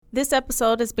This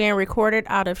episode is being recorded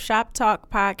out of Shop Talk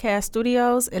Podcast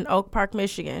Studios in Oak Park,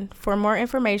 Michigan. For more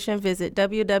information, visit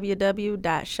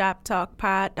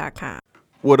www.shoptalkpod.com.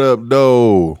 What up,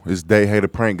 though? It's Day Hater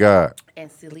Prank God. And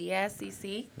silly ass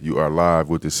CC. You are live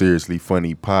with the Seriously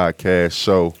Funny podcast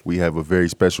show. We have a very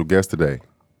special guest today.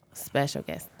 Special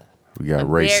guest. We got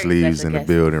Ray Sleeves in the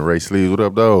building. Ray Sleeves, what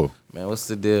up, though? Man, what's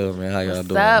the deal, man? How y'all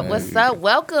doing? What's up?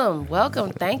 Welcome.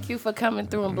 Thank you for coming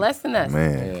through and blessing us.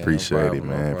 Man, Yeah, appreciate it,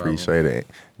 man. Appreciate it.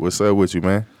 What's up with you,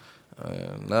 man?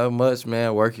 Not much,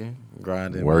 man. Working,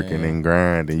 grinding. Working man. and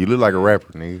grinding. You look like a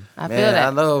rapper, nigga. I feel Man, that. I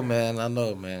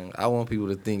know, man. I want people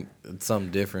to think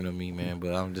something different of me, man,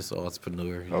 but I'm just an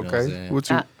entrepreneur. You know what I'm saying? What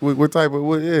type of, I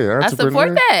entrepreneur?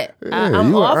 support that. Yeah, I'm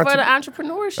you all are for the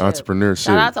entrepreneurship. Entrepreneurship.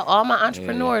 Shout out to all my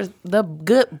entrepreneurs, the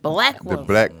good black The ones.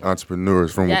 black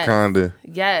entrepreneurs from Yes. Wakanda.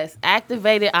 Yes,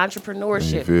 activated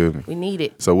entrepreneurship. You feel me? We need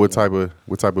it. So what type of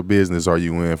business are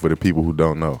you in for the people who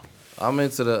don't know? I'm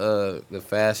into the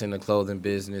fashion, the clothing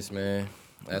business, man.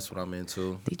 That's what I'm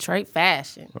into. Detroit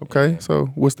fashion. Okay, so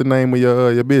what's the name of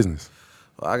your business?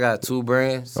 Well, I got two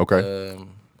brands. Okay.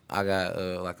 I got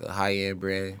like a high-end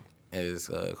brand. It's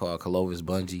called Clovis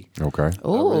Bungee. Okay. I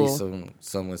Ooh. released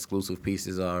some exclusive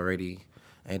pieces already.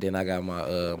 And then I got my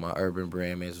urban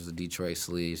brand, man. It was the Detroit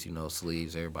Sleeves. You know,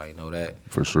 sleeves. Everybody know that.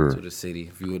 For sure. To the city.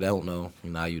 If you don't know,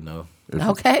 now you know.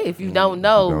 Okay, if you don't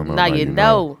know, now you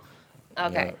know.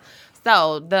 Okay. Yeah.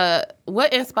 So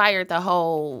what inspired the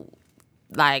whole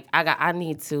I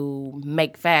need to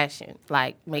make fashion,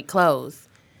 like make clothes.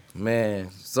 Man,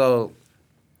 so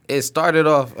it started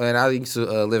off, and I used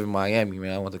to live in Miami,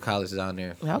 man. I went to college down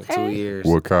there for Okay. 2 years.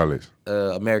 What college?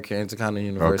 American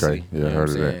Intercontinental University. Okay, yeah, you know heard what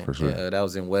of I'm that, saying? for sure. And, that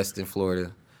was in Weston,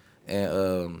 Florida.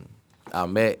 And I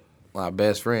met my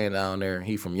best friend down there.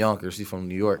 He from Yonkers. He from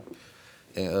New York.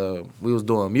 And we was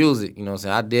doing music, you know what I'm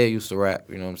saying? I did used to rap,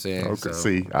 you know what I'm saying? Okay, So-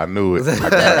 see, I knew it.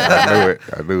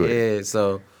 I knew it. Yeah,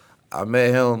 so I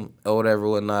met him or whatever,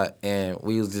 whatnot, and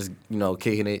we was just,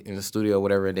 kicking it in the studio or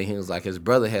whatever, and then he was like, his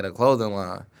brother had a clothing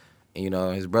line.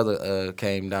 And, his brother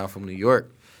came down from New York,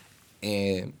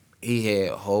 and he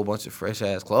had a whole bunch of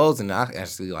fresh-ass clothes, and I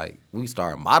actually, we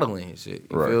started modeling and shit,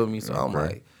 you feel me? So I'm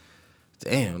like,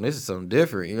 damn, this is something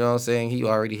different, you know what I'm saying? He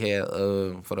already had,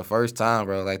 for the first time,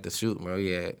 bro, the shoot, bro,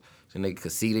 he had the nigga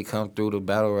Casita come through, the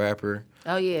battle rapper.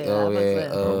 Oh yeah. Oh,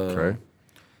 yeah. Okay.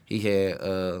 He had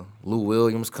Lou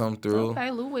Williams come through.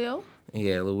 Okay, Lou Will.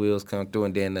 Yeah, Lou Williams come through,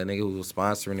 and then the nigga who was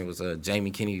sponsoring it was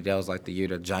Jamie Kennedy. That was the year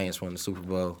the Giants won the Super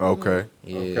Bowl. Okay.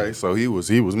 Yeah. Okay. So he was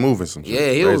moving some shit. Yeah,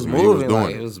 he was Basically, moving. He was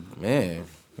doing it was, man.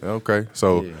 Okay.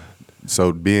 So Yeah.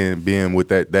 so being with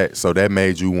that so that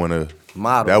made you want to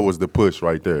Model. That was the push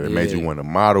right there. It made you Yeah. want to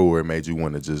model, or it made you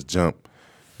want to just jump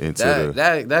into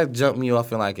That jumped me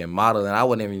off in modeling. I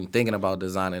wasn't even thinking about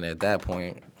designing at that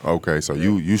point. Okay, so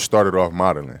you started off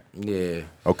modeling. Yeah,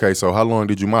 Okay, so how long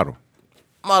did you model?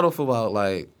 model for about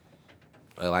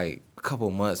a couple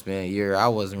months, man, a year. I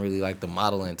wasn't really the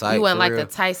modeling type. You wasn't for the real.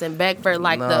 Tyson Beckford,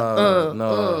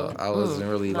 No, I wasn't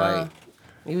really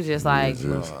You was just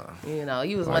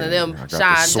you was one of them I got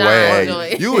Sean the swag. John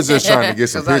joints. You was just trying to get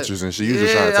some 'Cause pictures and shit. You was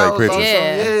just trying to I take was pictures. on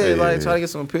Yeah. some- Yeah. trying to get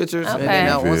some pictures. And Okay.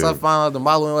 then once I Yeah. found out the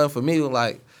modeling wasn't for me,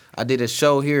 I did a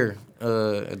show here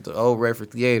at the old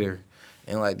Redford Theater.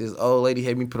 And this old lady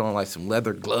had me put on some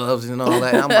leather gloves and all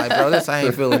that. And I'm like, bro, I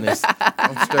ain't feeling this.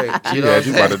 I'm straight. You know Yeah, what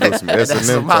you I'm about to do some saying?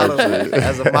 S&M type shit.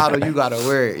 As a model, you gotta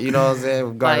wear it. You know what I'm saying?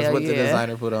 Regardless Oh, what the yeah.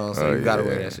 designer put on. So Oh, you gotta yeah.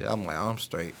 wear that shit. I'm like, I'm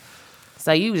straight.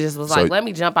 So you just was So- let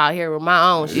me jump out here with my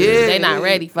own shit. Yeah, They not yeah,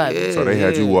 ready for me. yeah. So they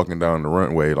had you walking down the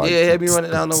runway Yeah, had me running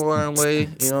down the runway.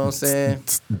 You know what I'm saying?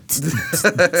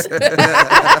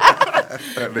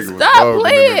 That nigga was Stop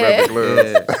voguing in the leather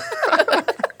gloves.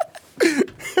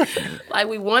 Yeah.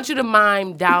 We want you to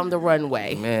mime down the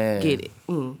runway. Man. Get it.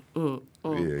 Yeah, you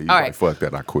All like, right. fuck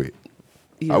that, I quit.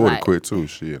 You I would have like- quit too,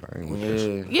 shit. I ain't with that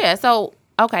shit. Yeah. Yeah, so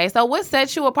what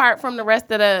sets you apart from the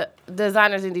rest of the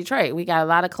designers in Detroit? We got a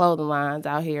lot of clothing lines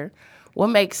out here. What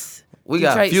makes We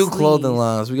got a Detroit few sleeves? clothing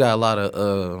lines. We got a lot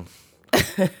of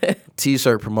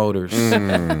t-shirt promoters.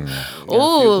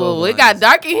 Ooh, it got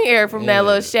dark in here from that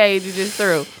little shade you just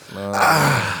threw.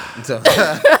 I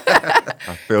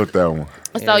felt that one.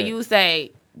 So you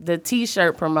say the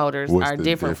t-shirt promoters What's are the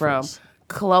different difference? from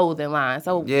clothing lines.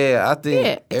 So Yeah, I think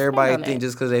Yeah, expand everybody on think that.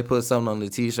 just because they put something on the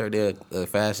t-shirt, they're a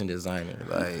fashion designer.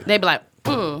 they be like,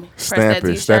 press that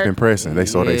Stamping, t-shirt. pressing. They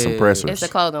saw they some Yeah. pressers. It's a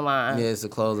clothing line. Yeah, it's a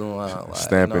clothing line.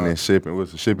 Stamping and shipping.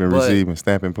 What's the shipping, But- receiving,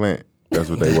 stamping plant? That's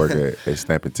what they work at. They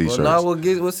stamping Well, t-shirts. no,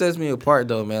 what sets me apart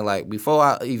though, man? Before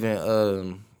I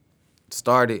even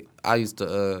started, I used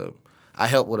to I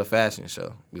helped with a fashion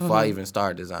show before I even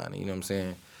started designing. You know what I'm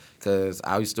saying? Because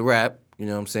I used to rap. You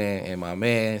know what I'm saying? And my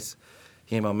man's,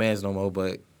 he ain't my man's no more,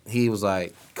 but he was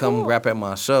like, come rap at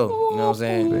my show. You know what I'm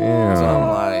saying? Damn. So I'm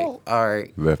like, all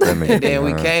right. Left that nigga And then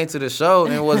we behind. came to the show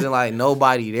and it wasn't like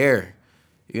nobody there.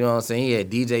 You know what I'm saying? He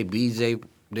had DJ BJ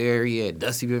there. He had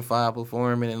Dusty Been Five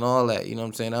performing and all that. You know what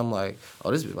I'm saying? I'm like, oh,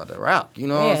 this is about to rock. You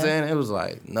know what I'm Yeah. saying? It was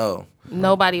like, no.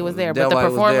 Nobody was there, but the Nobody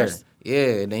was performers.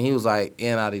 there. Yeah, and then he was like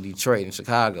in out of Detroit and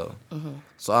Chicago.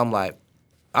 So I'm like,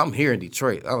 I'm here in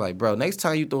Detroit. I'm like, bro, next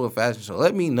time you throw a fashion show,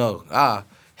 let me know. I'll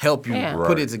help you Yeah. put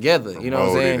Right. it together. You know what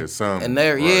I'm Promote it saying? or something. And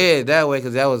there, Right. yeah, that way,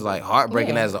 because that was like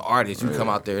heartbreaking Yeah. as an artist. You come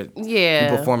out there,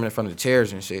 Yeah. you performing in front of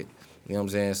chairs and shit. You know what I'm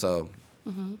saying? So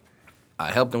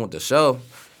I helped him with the show,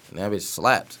 and that bitch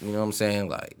slapped. You know what I'm saying?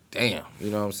 Like, damn. You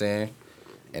know what I'm saying?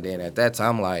 And then at that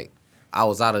time, like, I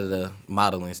was out of the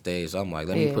modeling stage. So I'm like,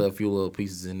 let me Yeah. put a few little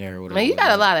pieces in there or whatever. Man, you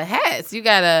got a lot of hats. You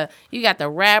got the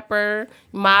rapper,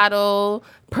 model,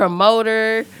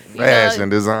 promoter, you know. Fashion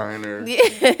designer. Yeah,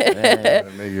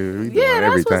 Nigga, we doing yeah, that's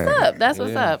everything. what's up. That's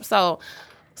what's Yeah. up.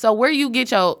 So where you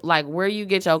get your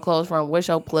clothes from? What's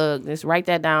your plug? Just write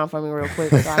that down for me real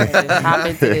quick so I can just hop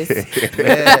into this.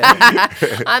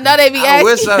 I know they be I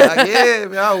wish,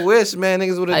 asking. man, I wish, man,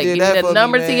 niggas would have Like, did give that me for the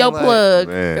number me, to man. your Like, plug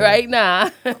Man. right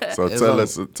now. So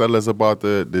It's tell us about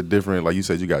the different, like you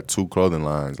said, you got 2 clothing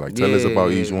lines. Like tell us Yeah,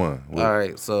 about yeah. each one. All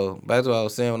right, so back to what I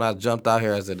was saying, when I jumped out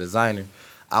here as a designer,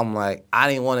 I'm like, I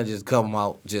didn't want to just come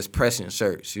out just pressing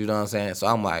shirts, you know what I'm saying? So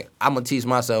I'm like, I'm going to teach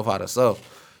myself how to sew.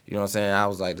 You know what I'm saying? I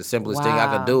was like, the simplest thing I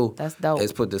Wow, could do that's dope.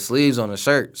 is put the sleeves on the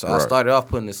shirt. So I Right. started off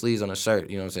putting the sleeves on the shirt,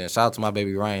 you know what I'm saying? Shout out to my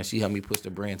baby Ryan. She helped me push the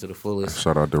brand to the fullest.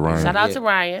 Shout out to Ryan. Shout out Yeah. to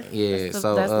Ryan. Yeah, that's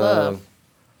so that's love.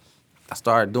 I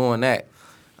started doing that.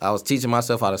 I was teaching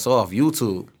myself how to sew off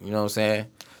YouTube. You know what I'm saying?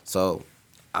 So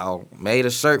I made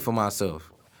a shirt for myself.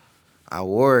 I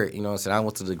wore it. You know what I'm saying? I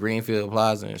went to the Greenfield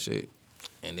Plaza and shit.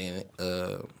 And then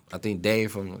I think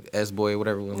Dave from S-Boy,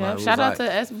 whatever was Yeah, like, shout out was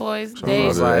to S Boys. out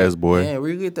Dave. to the S-Boy. Man,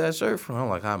 where you get that shirt from? I'm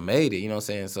like, I made it. You know what I'm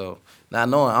saying? So not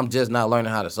knowing, I'm just not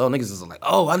learning how to sew. Niggas is like,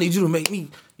 oh, I need you to make me.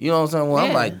 You know what I'm saying? Well, I'm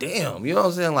Yeah. like, damn. You know what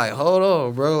I'm saying? Like, hold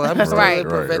on, bro. I'm just Right.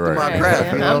 perfecting my Right. craft.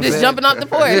 Yeah, You know I'm what just saying? jumping off the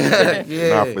porch. Yeah.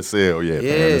 Not for sale, yeah. Yeah,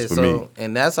 Man, it's for so me.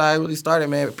 and that's how I really started,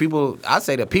 man. I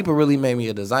say that people really made me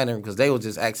a designer because they were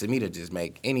just asking me to just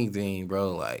make anything,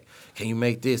 bro. Like, can you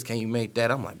make this? Can you make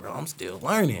that? I'm like, bro, I'm still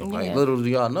learning. Like, Yeah. little do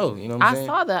y'all know, you know what I'm I saying?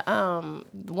 saw the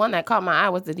one that caught my eye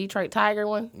was the Detroit Tiger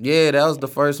one. Yeah, that was the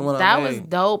first one I That made. was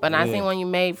dope, and I Yeah. seen one you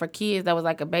made for kids that was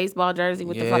like a baseball jersey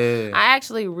with the Yeah. flag. I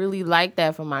actually really like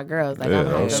that for my girls. Like Yeah, I'm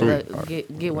that gonna was have to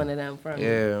sweet. get one of them from you.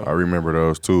 Yeah. I remember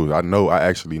those too. I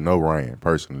actually know Ryan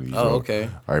personally. Oh, okay.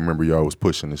 I remember y'all was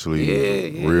pushing the sleeve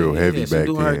Yeah, real heavy She back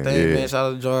doing then. her thing, yeah. man. Shout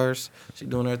out to Jars. She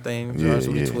doing her thing. Yeah, Jars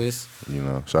with yeah. a twist. You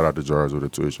know, shout out to Jars with a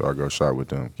Twist. Y'all go shop with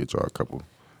them. Get y'all a couple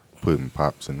pudding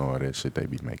pops and all that shit they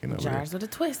be making over Jars there. with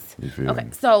a twist. You feel Okay, me?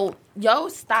 so your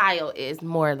style is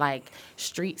more like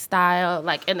street style,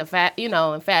 like in the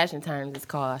in fashion terms, it's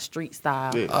called street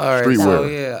style. Yeah. All right, Streetwear. so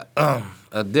yeah,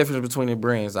 a difference between the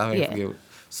brands. I Yeah. forget.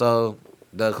 So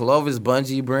the Clovis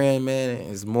Bungee brand, man,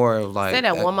 is more of like Say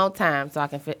that one more time so I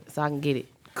can get it.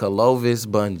 Clovis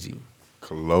Bungee.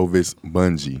 Clovis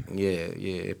Bungee.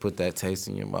 Yeah, it put that taste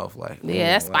in your mouth, like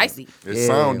Yeah, that's like- spicy. It Yeah.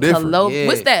 sound different. Yeah.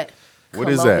 What's that? What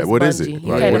is that? What is it? Bungee. You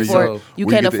Like, can't what is afford. it? You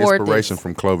Where can't get the afford inspiration this.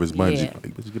 from Clovis Bungee? Yeah.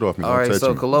 Like, bitch, get off me! All Don't right, touch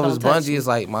so me. Clovis Don't touch Bungee me. is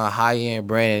like my high end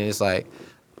brand. And it's like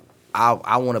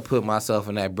I want to put myself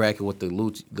in that bracket with the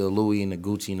Louis and the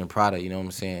Gucci and the Prada. You know what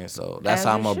I'm saying? So that's As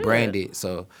how you I'm gonna should. brand it.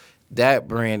 So that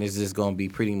brand is just gonna be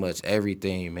pretty much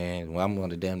everything, man. Well, I'm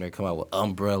gonna damn near come out with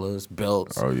umbrellas,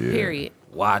 belts, Oh yeah. Period.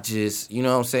 watches. You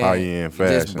know what I'm saying? High-end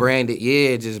Just fashion. brand it.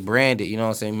 Yeah, just brand it. You know what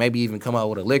I'm saying? Maybe even come out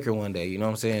with a liquor one day. You know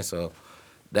what I'm saying? So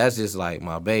that's just like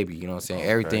my baby. You know what I'm saying? Okay.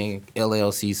 Everything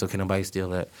LLC. So can nobody steal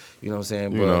that? You know what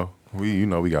I'm saying? You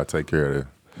know, we gotta take care of that.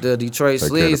 The Detroit Take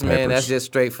care of the sleeves, man, peppers. that's just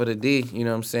straight for the D. You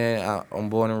know what I'm saying? I'm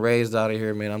born and raised out of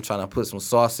here, man. I'm trying to put some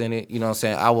sauce in it. You know what I'm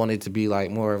saying? I want it to be like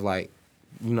more of like,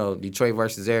 you know, Detroit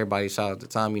versus everybody. Shout out to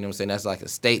Tommy. You know what I'm saying? That's like a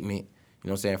statement. You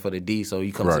know what I'm saying? For the D. So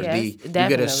you come Right. to the Yes, D, you get a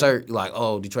definitely. shirt like,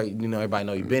 oh, Detroit. You know, everybody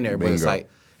know you been there, but it's Bingo. like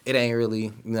it ain't really,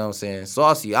 you know what I'm saying,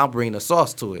 saucy. I'll bring the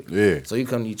sauce to it. Yeah. So you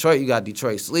come to Detroit, you got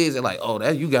Detroit sleeves. They're like, oh,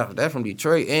 that you got that from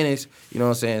Detroit, and it's, you know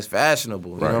what I'm saying, it's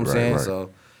fashionable. You know what I'm Right, saying? right. So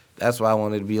that's why I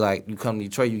wanted to be like, you come to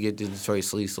Detroit, you get the Detroit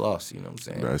sleeve sauce. You know what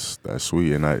I'm saying? That's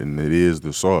sweet, and it is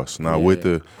the sauce. Now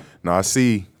Yeah. I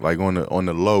see like on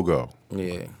the logo.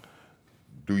 Yeah.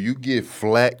 Do you get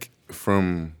flack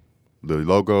from the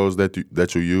logos that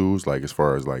you use, like as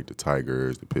far as like the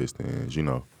Tigers, the Pistons, you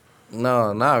know?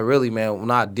 No, not really, man.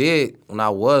 When I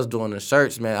was doing the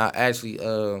shirts, man, I actually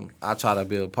I tried to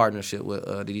build a partnership with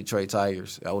the Detroit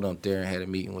Tigers. I went up there and had a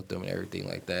meeting with them and everything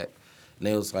like that. And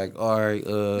they was like, all right,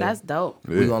 That's dope.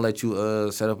 we gonna let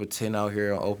you set up a tent out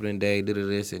here on opening day,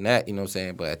 this and that, you know what I'm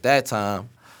saying? But at that time,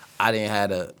 I didn't have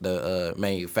the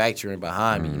manufacturing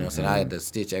behind me, you know what I'm saying? I had to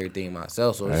stitch everything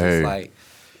myself, so it's just like,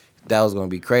 that was gonna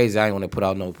be crazy. I didn't want to put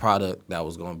out no product that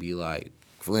was gonna be like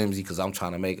flimsy because I'm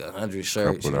trying to make 100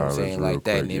 shirts, you know what I'm saying, like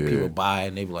that, and then people buy it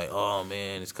and they be like, oh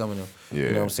man, it's coming, you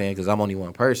know what I'm saying? Because I'm only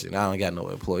one person, I don't got no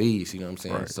employees, you know what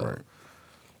I'm saying?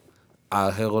 I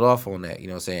held off on that, you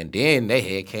know what I'm saying? Then they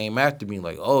had came after me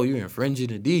like, oh, you infringing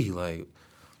the D, like,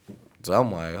 so I'm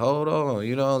like, hold on,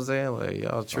 you know what I'm saying? Like,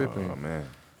 y'all tripping. Oh, man.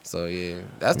 So, yeah,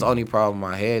 that's the only problem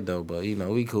I had, though. But, you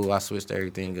know, we cool. I switched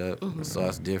everything up. So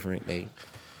it's different.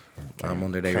 I'm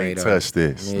under their radar. Can't touch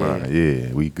this.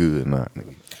 Yeah. We good now.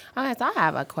 Okay, so I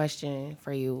have a question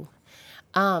for you.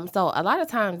 So a lot of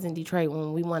times in Detroit,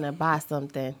 when we want to buy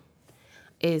something,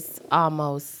 it's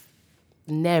almost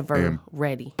never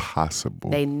ready.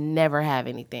 Impossible. They never have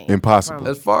anything. Impossible.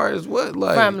 As far as what?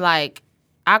 Like, From, like,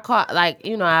 I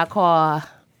call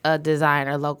a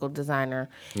designer, local designer.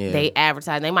 Yeah. They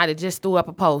advertise. They might have just threw up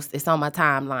a post. It's on my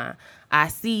timeline. I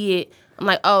see it. I'm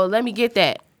like, oh, let me get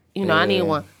that. You know, I need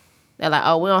one. They're like,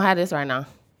 oh, we don't have this right now.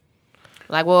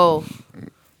 Like, well,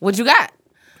 what you got?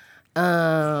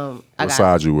 I What got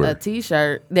size you wear? a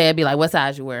T-shirt. They'd be like, what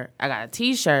size you wear? I got a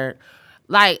T-shirt.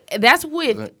 Like, that's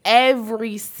with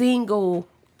every single,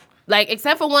 like,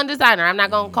 except for one designer. I'm not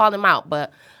going to call him out,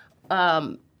 but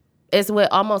it's with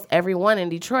almost everyone in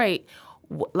Detroit.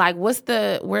 Like, where's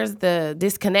the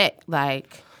disconnect?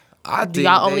 Like, do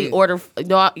y'all only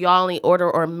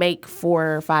order or make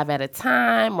 4 or 5 at a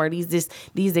time, or these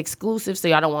exclusives so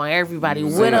y'all don't want everybody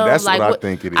with them? That's like, what I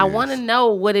think it is. I want to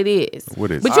know what it is.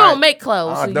 What is but it? you don't make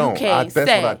clothes, so don't. you can't That's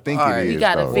say. what I think it is. You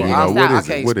gotta though. figure You know, this out. I What is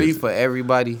can't it? What speak is it? for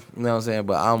everybody, you know what I'm saying?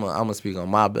 But I'm gonna speak on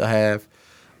my behalf.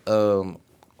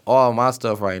 All my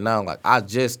stuff right now, like, I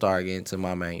just started getting into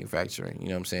my manufacturing, you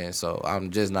know what I'm saying? So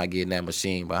I'm just not getting that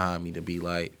machine behind me to be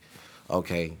like,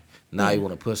 okay, now you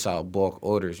want to push out bulk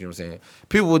orders, you know what I'm saying?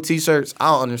 People with T-shirts, I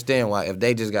don't understand why. If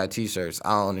they just got T-shirts, I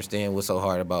don't understand what's so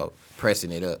hard about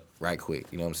pressing it up right quick,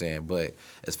 you know what I'm saying? But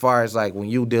as far as, like, when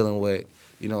you dealing with,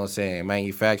 you know what I'm saying,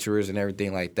 manufacturers and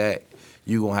everything like that,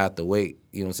 you going to have to wait,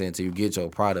 you know what I'm saying, until you get your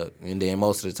product. And then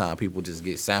most of the time, people just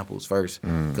get samples first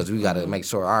because we got to make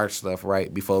sure our stuff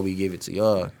right before we give it to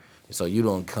y'all. So you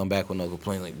don't come back with no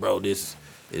complaint like, bro, it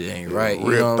ain't right.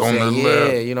 You know what I'm saying?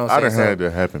 Yeah, you know what I'm saying? I done had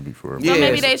that happen before. So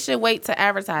maybe they should wait to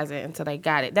advertise it until they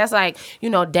got it. That's like, you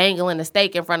know, dangling a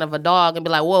steak in front of a dog and be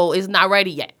like, whoa, it's not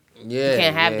ready yet. Yeah, you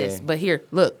can't have this. But here,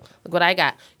 look what I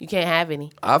got. You can't have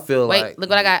any. I feel Wait, like, look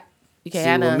what I got. You can't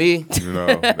have with none. me, You know,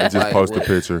 they just Like, post a what?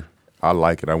 picture. I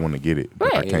like it. I want to get it,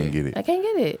 but I Right. can't get it. I can't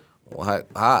get it. how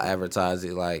I advertise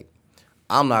it, like,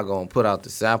 I'm not going to put out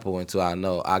the sample until I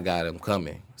know I got them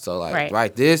coming. So, like,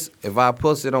 Right. this, if I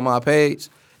post it on my page,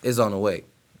 it's on the way. You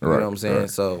know Right, what I'm saying? right.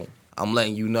 So, I'm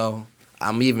letting you know.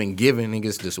 I'm even giving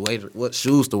niggas this way, what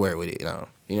shoes to wear with it, you know?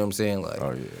 You know what I'm saying? Like,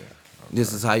 Oh, yeah.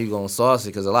 this is how you gonna sauce it,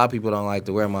 because a lot of people don't like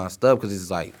to wear my stuff because it's,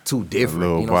 like, too different.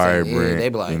 little you know what I'm saying? vibrant, Yeah, they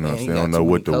be like, you know what man, I'm you saying? got Don't know too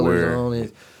what many to colors wear. on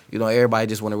it. You know, everybody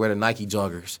just want to wear the Nike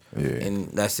joggers. Yeah. And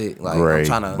that's it. Like, Gray, I'm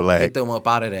trying to black. get them up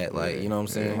out of that. Like, you know what I'm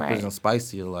saying? Right. Put some spice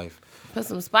to your life. Put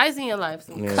some spice in your life,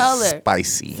 some Yeah. color,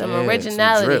 Spicy. some Yeah,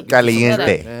 originality. some drip.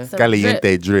 Caliente. Yeah. Some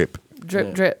Caliente drip.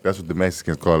 Drip, drip. That's what the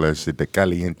Mexicans call that shit, the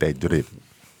caliente drip.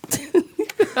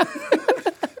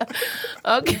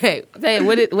 Okay. Say,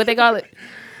 what they call it?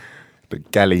 The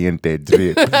caliente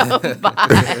drip.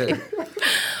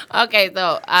 Okay,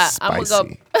 so I'm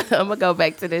Spicy. gonna go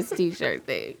back to this T-shirt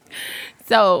thing.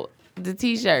 So the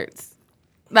T-shirts,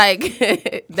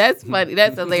 like, that's funny.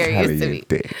 That's hilarious to me.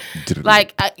 Caliente drip.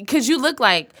 Like, cause you look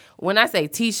like, when I say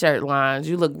T-shirt lines,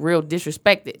 you look real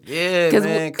disrespected. Yeah, Cause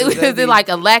man. is it like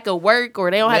a lack of work,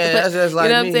 or they don't have to put? That's just like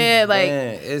you know me. what I'm saying? Like,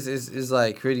 man, it's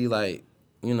like pretty, like,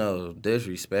 you know,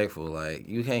 disrespectful. Like,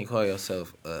 you can't call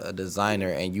yourself a designer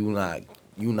and you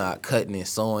not cutting and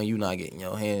sewing, you not getting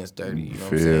your hands dirty. You know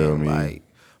what I'm Feel saying? me. Like,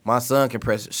 my son can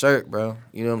press a shirt, bro.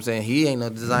 You know what I'm saying? He ain't no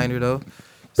designer though.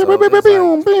 So it's like,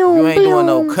 you ain't doing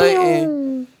no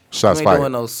cutting. Shots You ain't doing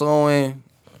fired. no sewing.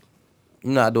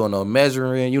 You not doing no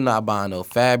measuring. You not buying no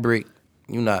fabric.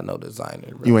 You not no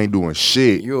designer, bro. You ain't doing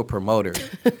shit. You a promoter.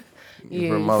 you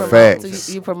promoting. Facts.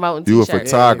 You promoting You a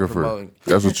T-shirts. photographer. promoting.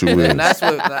 That's what you And is. that's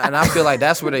what, and I feel like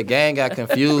that's where the gang got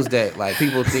confused. That, like,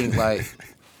 people think, like,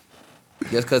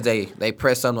 just because they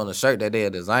press something on the shirt that they a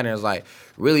designer, is like,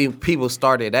 really, people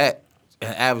started that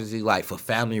obviously, like, for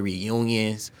family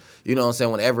reunions. You know what I'm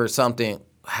saying? Whenever something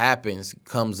happens,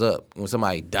 comes up, when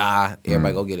somebody die,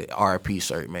 everybody go get an RP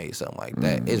shirt made, something like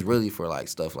that. It's really for, like,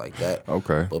 stuff like that.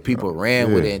 Okay. But people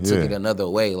ran with it and took yeah. it another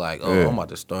way, like, oh, Yeah. I'm about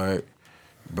to start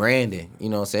branding. You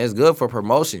know what I'm saying? It's good for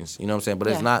promotions. You know what I'm saying? But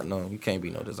it's Yeah. not. No, you can't be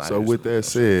no designer. So with that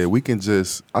said,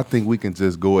 I think we can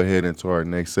just go ahead into our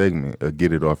next segment or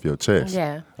get it off your chest.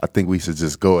 Yeah. I think we should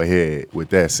just go ahead with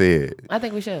that said. I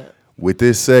think we should. With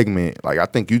this segment, like I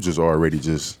think you just already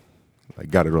just like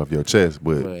got it off your chest,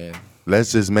 but Man.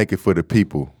 let's just make it for the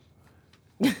people.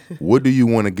 What do you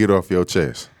want to get off your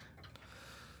chest?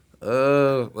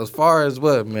 As far as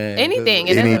what, man? Anything.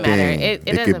 It doesn't matter. Anything. It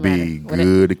It doesn't could be matter.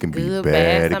 good. It can be Good, bad.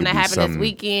 It Something could that be happened this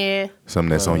weekend. something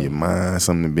that's on your mind.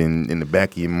 Something that been in the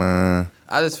back of your mind.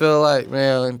 I just feel like,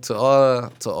 man, to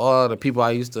all the people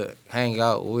I used to hang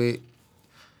out with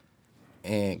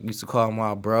and used to call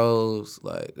my bros,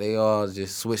 like they all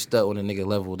just switched up when a nigga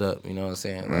leveled up. You know what I'm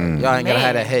saying? Like, y'all ain't gotta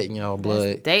have that hate in y'all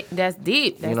blood. That's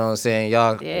deep. You know what I'm saying?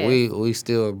 Y'all, Yeah. we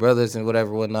still brothers and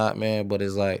whatever, whatnot, man. But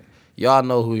it's like, y'all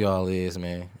know who y'all is,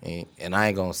 man. And I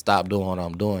ain't gonna stop doing what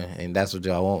I'm doing. And that's what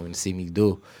y'all want me to see me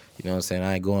do. You know what I'm saying?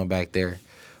 I ain't going back there.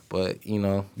 But, you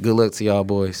know, good luck to y'all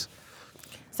boys.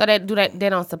 So they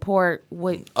don't support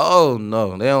what? Oh,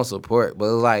 no, they don't support.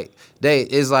 But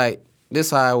it's like, this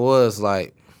how it was,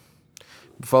 like,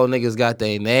 before niggas got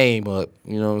their name up,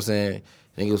 you know what I'm saying?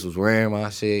 Niggas was wearing my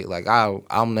shit. Like, I'm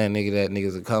that nigga that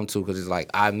niggas would come to because it's like,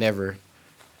 I never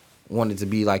wanted to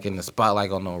be like in the spotlight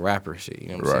on no rapper shit, you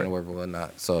know what I'm saying, or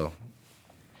whatnot. So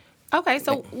Okay,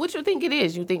 so what you think it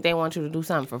is? You think they want you to do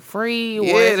something for free, or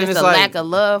yeah, is then it it's a like, lack of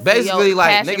love? basically, for your like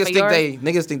passion for yours?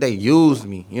 niggas think they used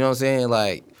me. You know what I'm saying?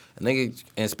 Like a nigga,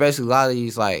 and especially a lot of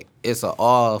these, like it's a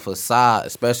all facade,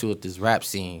 especially with this rap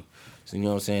scene. So you know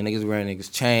what I'm saying? Niggas wearing niggas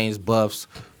chains, buffs,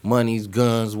 monies,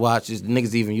 guns, watches.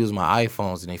 Niggas even use my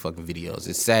iPhones in they fucking videos.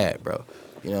 It's sad, bro.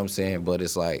 You know what I'm saying? But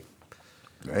it's like,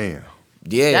 Damn.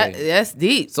 yeah, That's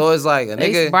deep. so it's like a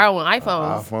They nigga. borrowing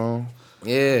iPhones. iPhone.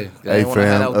 Yeah. Hey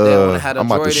fam, I'm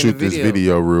about to shoot this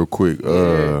video real quick.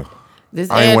 This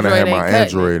I ain't want to have Android my ain't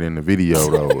cutting Android in the video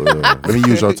though. Let me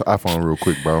use your iPhone real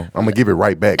quick, bro. I'm gonna give it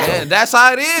right back though. And that's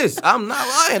how it is. I'm not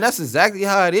lying. That's exactly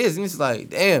how it is. And it's like,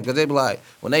 damn, because they be like,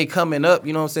 when they coming up,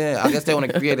 you know what I'm saying? I guess they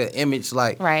want to create an image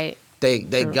like Right. they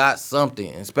got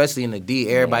something, especially in the D.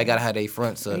 Everybody gotta have their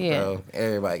fronts up, Yeah. bro.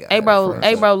 Everybody got. Hey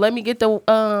bro, let me get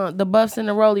the buffs and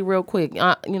the rollie real quick.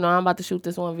 I'm about to shoot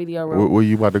this one video. Where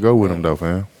you about to go with them though,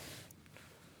 fam?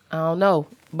 I don't know,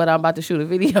 but I'm about to shoot a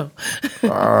video. All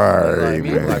right, Like,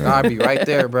 man. like I'll be right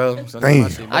there, bro. Damn.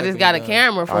 I just got a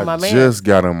camera for my I man. just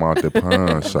got him out the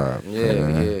pawn shop. Yeah,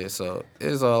 man. yeah. So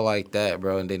it's all like that,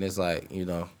 bro. And then it's like, you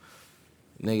know,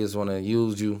 niggas want to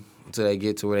use you until they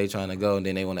get to where they trying to go, and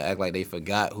then they want to act like they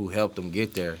forgot who helped them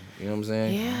get there. You know what I'm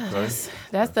saying? Yeah,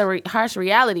 that's the harsh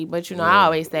reality. But I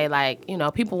always say like,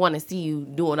 people want to see you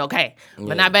doing okay,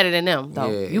 but not better than them. Though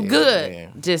you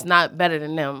good, just not better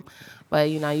than them. But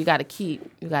you gotta keep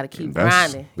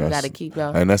grinding. You gotta keep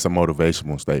going. And that's a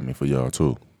motivational statement for y'all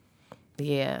too.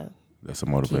 Yeah. That's a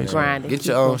motivation. Keep grinding. Get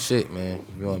your own shit, man.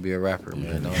 If you want to be a rapper,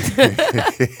 man. Don't,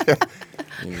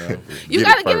 You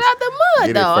gotta get it out the mud, Get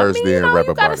it though. first, then rap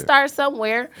you about gotta it. start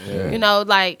somewhere.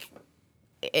 Like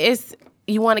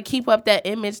you want to keep up that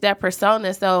image, that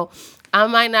persona. So I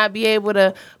might not be able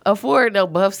to afford no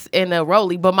buffs and a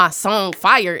rollie, but my song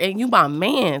fire, and you my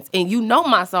mans, and you know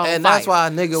my song and fire. that's why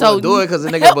a nigga So will do it, because a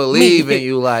nigga help believe me. in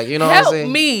you. Like, you know Help what I'm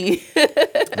saying? me.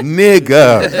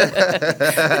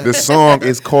 Nigga. The song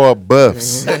is called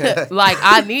Buffs. Like,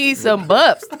 I need some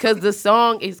buffs, because the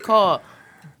song is called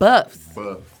Buffs.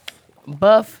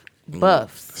 Buffs.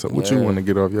 So what you want to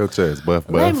get off your chest, Buff?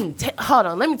 Let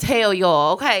me tell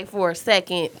y'all, okay, for a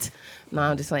second. No,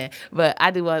 I'm just playing. But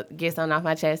I do want to get something off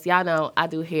my chest. Y'all know I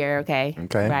do hair, okay?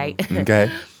 Okay. Right?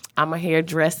 Okay. I'm a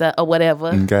hairdresser or whatever.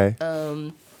 Okay.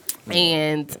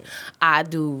 And I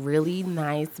do really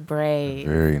nice braids.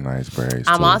 Very nice braids.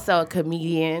 I'm too. also a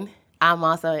comedian. I'm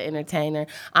also an entertainer.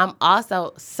 I'm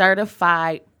also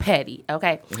certified petty,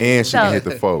 okay? And she can hit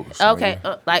the folks. Okay,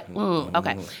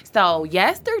 okay. So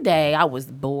yesterday I was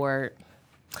bored.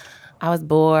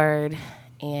 And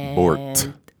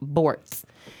bored.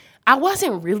 I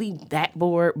wasn't really that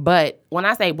bored, but when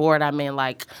I say bored, I mean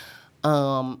like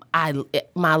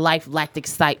my life lacked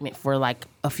excitement for like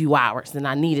a few hours, and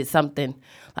I needed something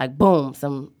like boom,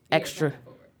 some extra.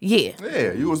 Yeah.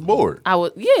 Yeah, you was bored. I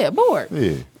was bored.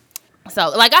 Yeah. So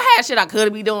like I had shit I could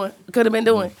have been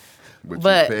doing.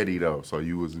 But you petty though, so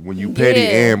you was when you petty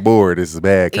and bored, this is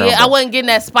bad combo. Yeah, I wasn't getting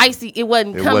that spicy. It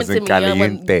wasn't coming to me.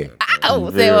 Caliente.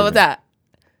 Say it one more time.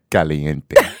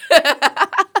 Caliente.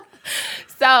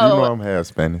 So you know I'm half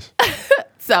Spanish.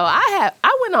 So I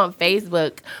went on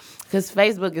Facebook because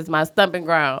Facebook is my stumping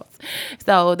grounds.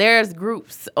 So there's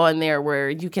groups on there where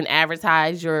you can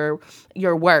advertise your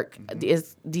work.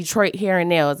 It's Detroit Hair and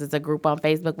Nails is a group on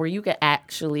Facebook where you can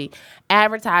actually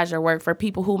advertise your work for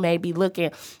people who may be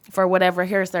looking for whatever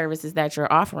hair services that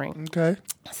you're offering. Okay.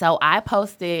 So I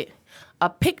posted a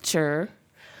picture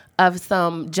of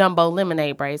some jumbo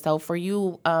lemonade braids. So for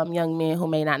you young men who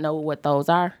may not know what those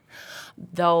are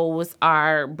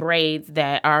braids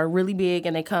that are really big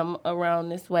and they come around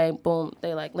this way. Boom,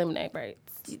 they like lemonade braids.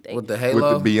 With the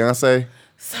halo? With the Beyonce?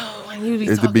 So when you be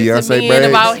Is the talking Beyonce to men braids?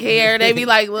 about hair, they be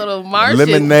like little Martians.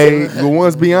 Lemonade, the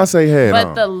ones Beyonce had But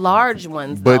on. the large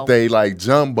ones, But though. they like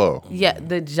jumbo. Yeah,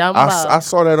 the jumbo. I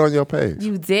saw that on your page.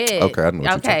 You did. Okay, I know what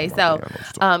you're okay, talking about. so Yeah, I know what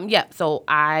you're talking yeah, so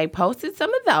I posted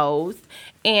some of those,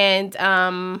 and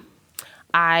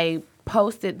I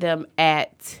posted them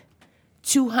at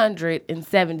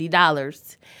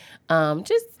 $270,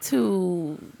 just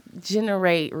to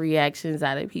generate reactions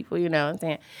out of people. You know what I'm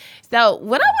saying? So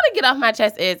what I want to get off my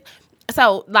chest is,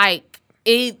 so like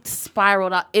it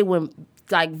spiraled out. It went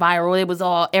like viral. It was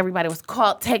all, everybody was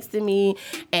texting me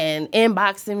and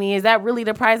inboxing me. Is that really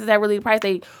the price? Is that really the price?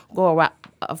 They go around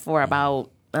for about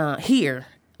here.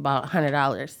 About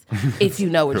 $100 if you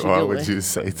know what you're Why doing. would you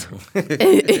say to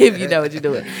If you know what you're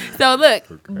doing. So look,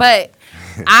 but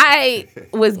I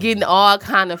was getting all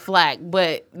kind of flack,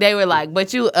 but they were like,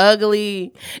 but you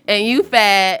ugly and you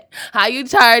fat. How you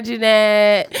charging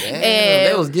that? Damn,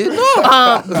 and they was getting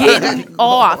off. Getting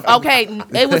off. Okay,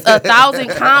 it was 1,000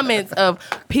 comments of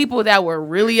people that were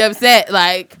really upset.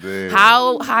 Like, Damn.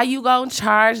 how you gonna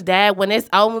charge that when it's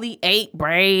only 8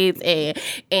 braids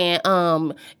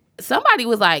and somebody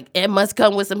was like, it must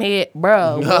come with some head.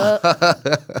 Bro, what?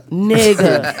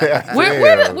 Nigga.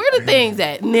 Where the things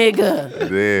at? Nigga.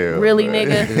 Damn. Really,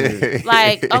 nigga?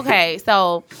 Like, okay,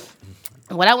 so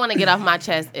what I want to get off my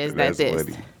chest is That's this.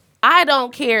 funny. I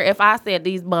don't care if I said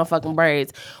these motherfucking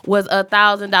braids was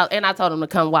 $1,000 and I told them to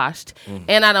come washed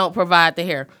and I don't provide the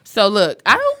hair. So look,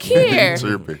 I don't care.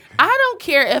 Tripping. I don't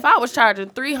care if I was charging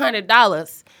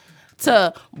 $300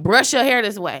 to brush your hair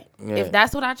this way. Yeah. If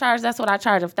that's what I charge, that's what I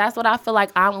charge. If that's what I feel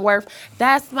like I'm worth,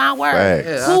 that's my worth. Facts.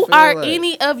 Yeah, I Who feel are like-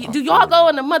 any of you? Do y'all go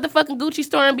in the motherfucking Gucci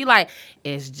store and be like,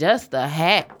 it's just a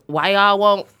hat. Why y'all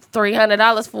want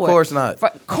 $300 for it? Of course not.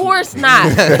 Course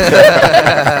not.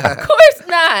 Course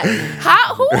not.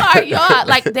 Who are y'all?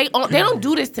 Like they don't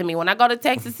do this to me when I go to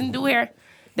Texas and do hair.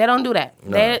 They don't do that.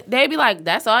 No. They be like,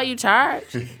 that's all you charge?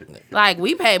 Like,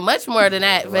 we pay much more than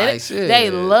that. But Like, shit. they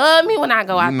love me when I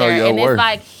go out know there. your And worth. it's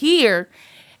like here,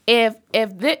 if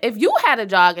you had a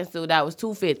jogging suit that was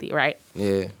 $250, right?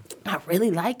 Yeah. I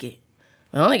really like it.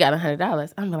 I only got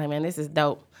 $100. I'm like, man, this is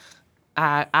dope.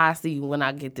 I see you when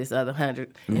I get this other $150.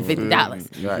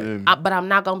 Right. But I'm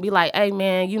not gonna be like, hey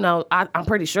man, you know, I'm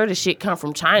pretty sure this shit come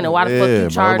from China. Why the fuck Yeah, you bro,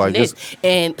 charging like, this?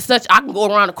 And such, I can go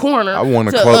around the corner I want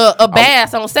a to a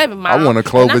Bass on 7 Mile. I want a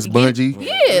Clovis and I can bungee.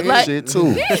 Yeah, like shit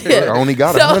too. yeah. I only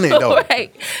got So, 100 though.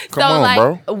 Right. Come so on,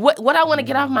 like, bro. What I want to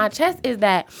get off my chest is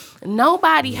that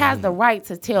nobody has the right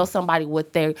to tell somebody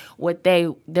what their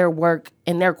work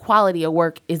and their quality of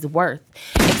work is worth,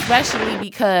 especially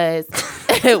because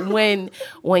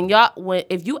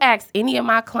if you ask any of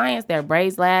my clients their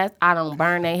braids last, I don't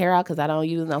burn their hair out because I don't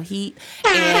use no heat.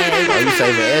 And Oh, you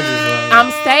saving edges, right?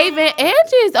 I'm saving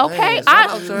edges, okay? Man, shout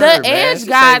out to her, The man. edge She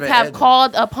guys saving have edges.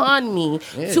 called upon me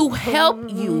to help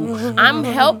you. I'm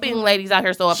helping ladies out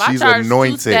here. So if She's I charge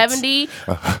anointed. $270,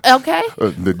 okay?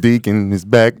 The deacon is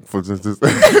back for So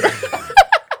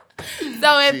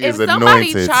She if is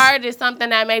somebody anointed. charges something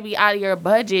that may be out of your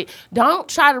budget, don't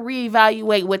try to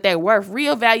reevaluate what they're worth.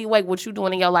 Reevaluate what you're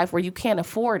doing in your life where you can't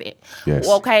afford it. Yes.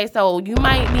 Okay, so you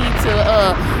might need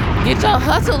to get your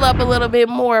hustle up a little bit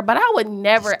more, but I would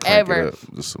never, ever,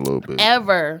 just a little bit.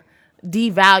 ever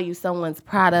devalue someone's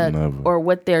product Never. or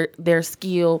what their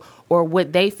skill or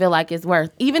what they feel like is worth.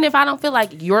 Even if I don't feel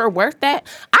like you're worth that,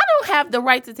 I don't have the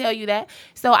right to tell you that.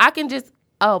 So I can just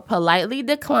politely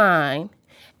decline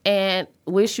and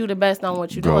wish you the best on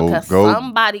what you're doing, because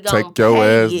somebody gonna take your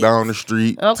pay ass it. down the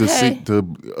street to Okay. see to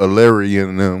Larry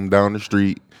and them down the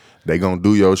street. They gonna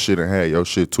do your shit and have your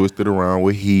shit twisted around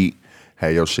with heat,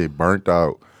 have your shit burnt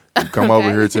out. You come over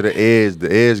Okay. here to the edge.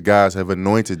 The edge guys have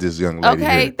anointed this young lady.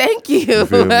 Okay, here. thank you. You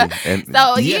feel me? And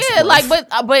So yes, yeah, bro. like, but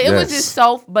it was Yes.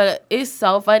 just but it's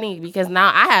so funny because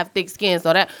now I have thick skin,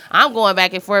 so that I'm going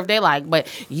back and forth. They like, but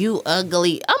you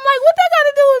ugly. I'm like, what that got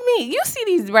to do with me? You see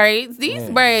these braids? These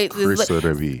braids is Chris of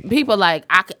the V. people like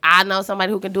I know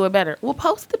somebody who can do it better. Well,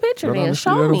 post the picture Go down then. the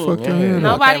street, Show let 'em me. fuck your head up.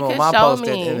 Nobody Came on can my show post at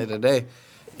the me. end of the day.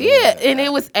 Yeah, and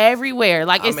it was everywhere.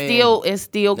 Like it's still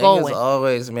Niggas going.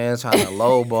 always, man, trying to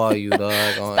lowball you, dog.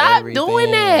 On Stop everything.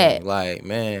 doing that. Like,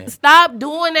 man. Stop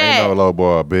doing that. Ain't no low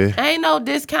ball, bitch. Ain't no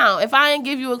discount. If I ain't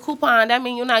give you a coupon, that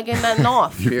mean you're not getting nothing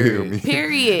off. You feel me?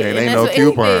 Period. And And ain't that's no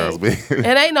for coupons, anything. bitch.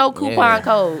 It ain't no coupon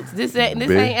codes. This ain't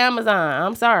Amazon.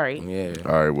 I'm sorry. Yeah.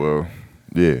 All right, well,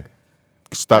 yeah.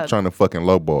 Stop trying to fucking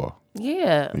low ball.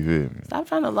 Yeah. You feel me? Stop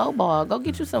trying to lowball. Go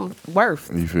get you some worth.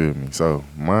 You feel me? So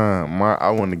I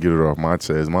want to get it off my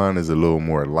chest. Mine is a little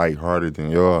more lighthearted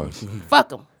than yours. Fuck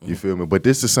them. You feel me? But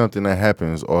this is something that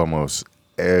happens almost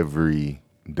every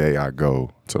day I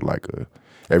go to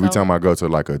every time I go to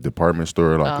like a department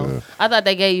store, I thought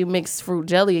they gave you mixed fruit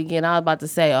jelly again. I was about to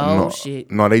say, shit.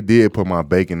 No, they did put my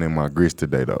bacon in my grits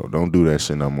today though. Don't do that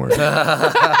shit no more.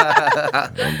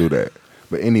 Don't do that.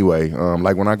 But anyway,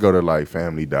 like when I go to like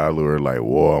Family Dollar or like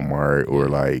Walmart or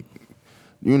like,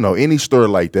 any store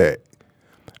like that,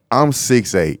 I'm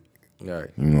 6'8". Right.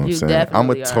 You know what I'm You saying? I'm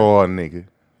a definitely are. tall nigga.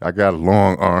 I got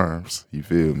long arms. You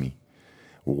feel me?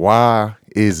 Why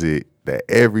is it that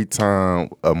every time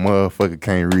a motherfucker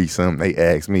can't read something, they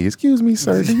ask me, "Excuse me,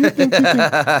 sir, do you think you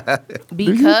can?"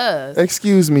 Because.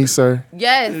 Excuse me, sir.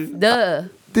 Yes, duh.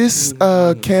 This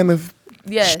can of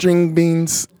string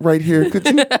beans right here.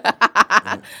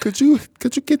 Could you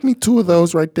get me 2 of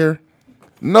those right there?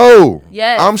 No.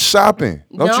 Yes. I'm shopping.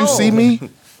 Don't you see me?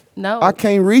 No. I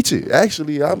can't reach it.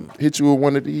 Actually, I'll hit you with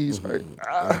one of these. Right?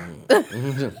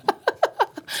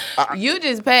 You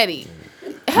just petty.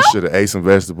 You should have ate some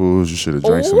vegetables. You should have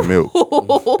drank some milk.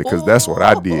 Because that's what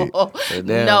I did.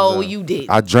 No, you didn't.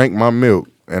 I drank my milk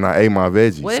and I ate my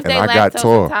veggies. What if and they I got lactose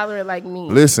tall. intolerant like me?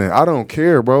 Listen, I don't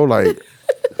care, bro. Like,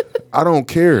 I don't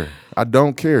care. I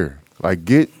don't care. Like,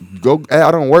 go.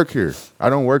 I don't work here.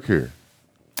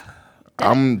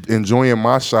 I'm enjoying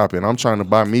my shopping. I'm trying to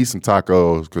buy me some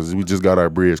tacos because we just got our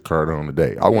bridge card on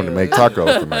today. I want to make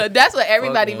tacos tonight. That's what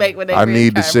everybody make when they. I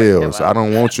need the card shells. I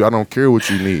don't want you. I don't care what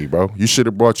you need, bro. You should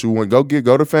have brought you one. Go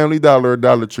to Family Dollar or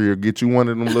Dollar Tree or get you one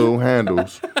of them little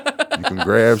handles. You can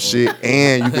grab shit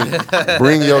and you can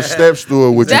bring your step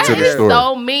stool with you to the store.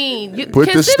 So mean.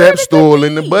 Put the step stool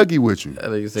in the buggy with you.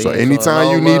 So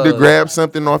anytime you need to grab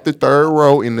something off the 3rd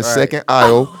row in the 2nd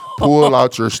aisle, pull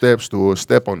out your step stool,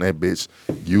 step on that bitch,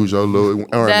 use your little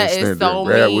arm extender, so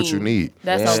grab mean. what you need.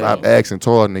 That's Stop asking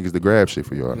tall niggas to grab shit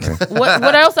for y'all, man.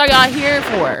 What else are y'all here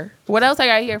for?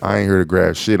 I ain't here to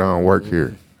grab shit. I don't work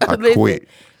here. I Listen. quit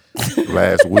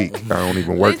last week. I don't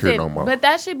even work here no more. But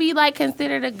that should be like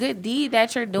considered a good deed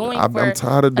that you're doing. I'm for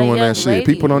tired of a doing young that shit. lady.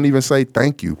 People don't even say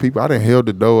thank you. I done held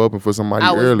the door open for somebody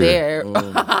I was earlier. there.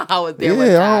 I was there. one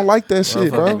Yeah, I time. don't like that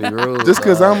shit, bro. Motherfucker be rude, Just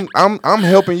because dog. I'm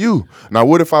helping you. Now,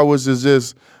 what if I was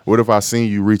just what if I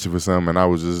seen you reaching for something and I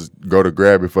was just go to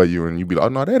grab it for you and you be like, oh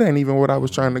no, that ain't even what I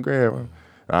was trying to grab.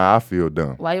 I feel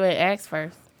dumb. Why you ain't ask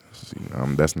first? See,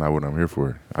 that's not what I'm here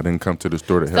for. I didn't come to the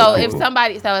store to help So people.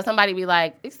 if somebody be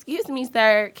like, "Excuse me,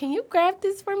 sir, can you grab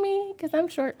this for me? Cause I'm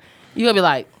short." You gonna be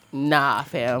like, "Nah,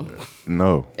 fam,"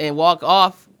 No. and walk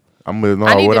off. I need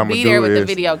to to be there with the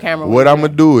video camera What with I'm you.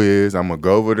 gonna do is I'm gonna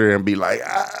go over there and be like,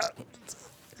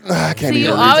 I can't See, even you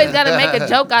reach always it. gotta make a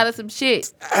joke out of some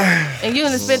shit, and you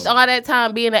gonna spend all that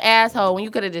time being an asshole when you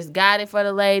could have just got it for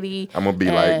the lady. I'm gonna be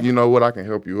like, you know what? I can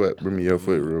help you up. Bring me your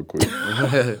foot real quick.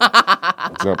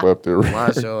 Jump up there.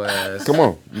 Wash your ass. Come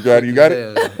on, you got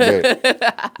it.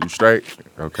 Bet. You straight?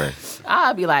 Okay.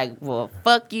 I'll be like, "Well,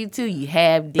 fuck you too, you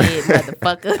half dead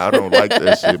motherfucker." I don't like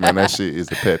that shit, man. That shit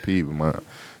is a pet peeve of mine.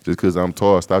 Just because I'm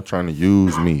tall, stop trying to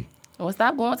use me. Well,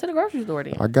 stop going to the grocery store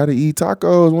then. I gotta eat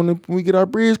tacos when we get our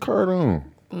bridge card on.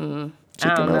 I don't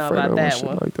know Alfredo about and that shit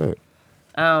one. like that.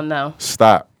 I don't know.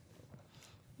 Stop.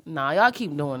 Nah, y'all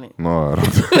keep doing it. No, I don't.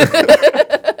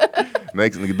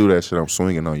 Next nigga do that shit, I'm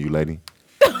swinging on you, lady.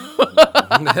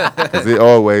 Cause it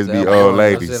always be old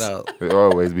ladies. It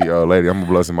always be old lady. I'm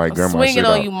gonna blow somebody grandma Swinging shit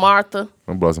on out. you, Martha. I'm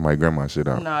gonna blow somebody grandma shit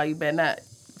out. No, you better not.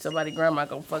 Somebody grandma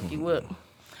gonna fuck you up.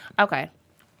 Okay.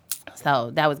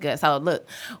 So that was good. So look,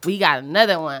 we got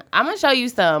another one. I'm gonna show you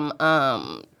some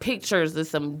pictures of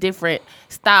some different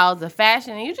styles of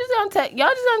fashion, and y'all just gonna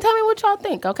tell me what y'all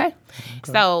think, okay?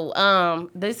 So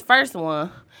this first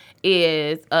one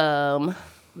is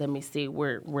let me see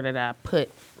where did I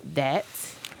put that?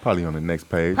 Probably on the next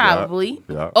page. Probably.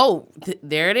 Yeah. Oh,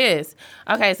 there it is.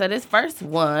 Okay, so this first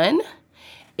one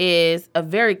is a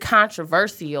very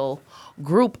controversial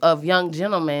group of young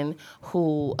gentlemen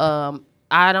who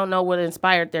I don't know what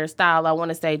inspired their style. I want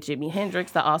to say Jimi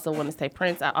Hendrix. I also want to say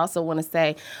Prince. I also want to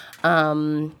say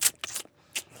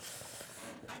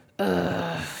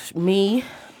me,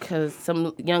 because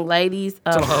some young ladies.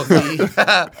 What?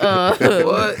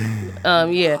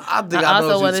 Yeah. I think I know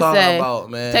what wanna you're talking say, about,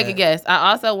 man. Take a guess.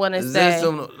 I also want to Is say this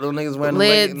them niggas wearing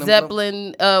Led them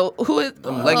Zeppelin. Who is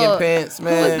them legging pants,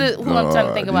 man? Who I'm trying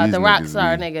to think about? these The rock niggas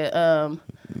star be- nigga.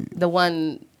 The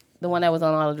one that was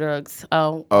on all the drugs.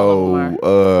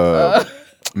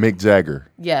 Mick Jagger,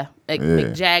 Yeah,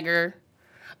 Mick Jagger.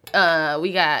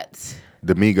 We got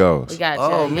the Migos.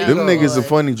 Oh, Young Them niggas are Boy.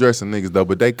 funny dressing niggas though,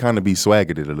 but they kind of be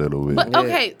swagging it a little bit. But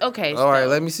okay. All right, so-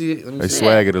 let me see it. They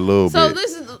swag it a little So bit.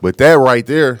 this is. But that right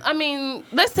there, I mean,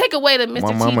 let's take away the Mr. my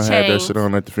T mama had that chains. shit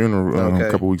on at the funeral Okay.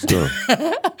 a couple weeks ago.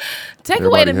 Take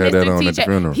away the Everybody had that Mr. on T at the chain.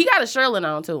 funeral. He got a Sherlin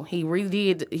on too. He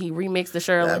remixed the That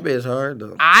Sherlin. bitch hard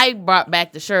though. I brought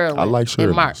back the Sherlin. I like in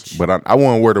shirts, March. but I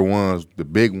want to wear the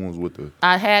big ones with the.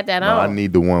 I had that No, on. I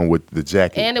need the one with the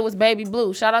jacket. And it was baby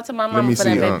blue. Shout out to my mama me for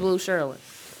that see, baby blue Sherlin.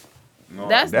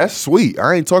 That's sweet.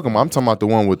 I ain't talking about. I'm talking about the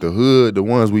one with the hood, the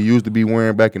ones we used to be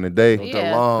wearing back in the day. Yeah.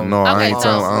 The long. No, I Okay, ain't so-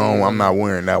 talking. I'm not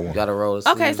wearing that one. Gotta roll the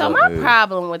Okay, sleeves so up. my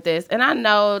problem with this, and I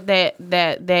know that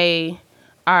they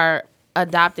are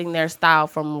adopting their style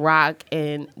from rock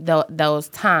and those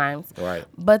times. Right.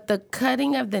 But the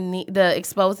cutting of the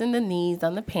exposing the knees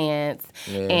on the pants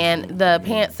and the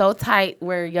pants so tight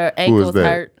where your Who is ankles that?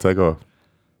 hurt. Take off.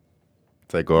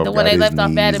 Take off. The one got they his left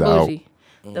off Bad knees and out.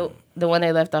 Bougie. The one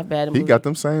they left off Bad and He Bougie. got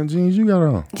them same jeans you got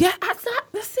on. Yeah, I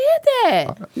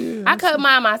said that. I cut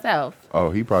mine myself. Oh,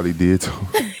 he probably did too.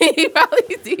 He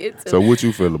probably did too. So what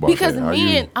you feel about Because that? How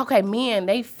you- men,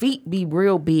 they feet be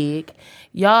real big.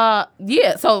 Y'all,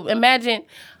 yeah. So imagine,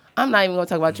 I'm not even gonna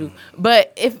talk about you,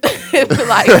 but if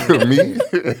like me?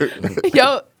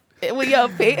 when your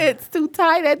pants too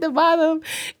tight at the bottom,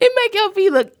 it make your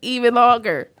feet look even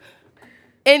longer.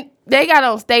 And they got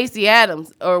on Stacey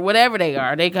Adams or whatever they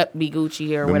are. They could be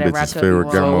Gucci or Them whatever. I bitches could be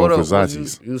Ferragamo. wrong. What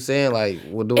Versace's. you saying? Like,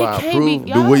 what do It I can't be- approve?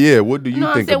 y'all- What do you No,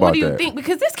 I'm think saying, about what do you that? think?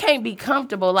 Because this can't be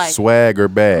comfortable. Like, Swag or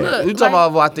bag? look, You talking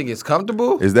about if I think it's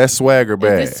comfortable? Is that swag or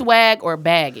bag? is this swag or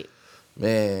bag it?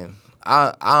 Man,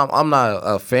 I'm not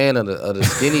a fan of the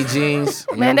skinny jeans.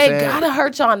 You Man, know what they I'm saying? gotta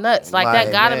hurt y'all nuts. Like that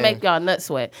Like, gotta man. make y'all nuts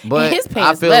sweat. But and his I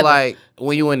pants feel leather. like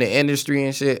when you in the industry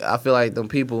and shit, I feel like them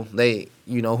people, they,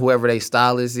 whoever they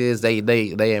stylist is, they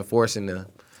enforcing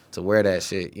to wear that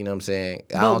shit. You know what I'm saying?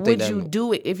 I But don't would think that. you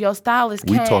do it if your stylist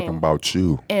We came talking about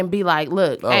you. and be like,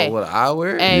 look, Oh, hey, what I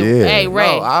wear? hey, Yeah. hey,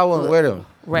 Ray, No, I wouldn't wear them.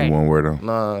 Ray. You won't wear them.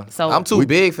 Nah, So- I'm too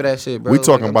big for that shit, bro. We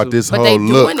talking I'm about too- this But whole they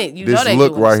look. doing it. You This know they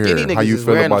look doing it. right Skinny here. niggas How you is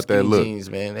feel wearing them about that skinny look? jeans,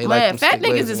 man. They Man, like them fat stick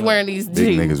niggas legs is and- wearing these Big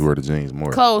jeans. niggas wear the jeans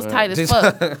more. Clothes tight as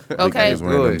fuck. Big Okay. niggas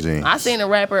wearing them Good. jeans. I seen a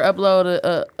rapper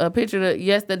upload a picture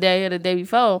yesterday or the day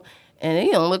before, and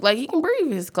he don't look like he can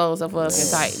breathe. His clothes are fucking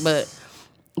tight, but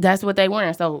that's what they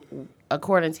wearing. So,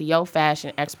 according to your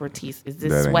fashion expertise, is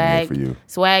this That ain't it swag, for you.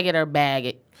 swag it or bag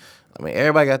it? I mean,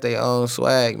 everybody got their own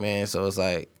swag, man. So it's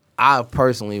like, I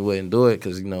personally wouldn't do it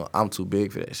because, I'm too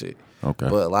big for that shit. Okay.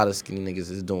 But a lot of skinny niggas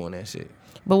is doing that shit.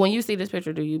 But when you see this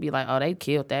picture, do you be like, oh, they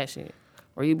killed that shit?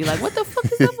 Or you be like, what the fuck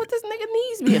is up with this nigga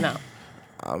knees being out?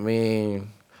 I mean,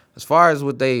 as far as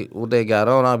what they got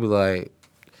on, I'll be like,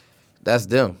 that's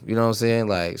them. You know what I'm saying?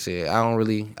 Like, shit,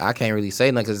 I can't really say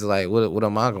nothing because it's like,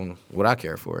 what I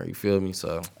care for? You feel me?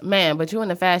 So, Man, but you in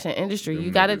the fashion industry,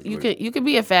 you could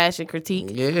be a fashion critique.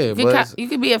 yeah, You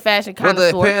could be a fashion but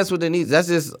the connoisseur. pants with the knees, that's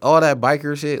just all that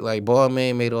biker shit. Like,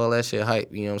 Ballman made all that shit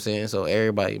hype. You know what I'm saying? So,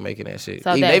 everybody making that shit.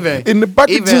 So In the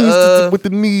bucket even, jeans with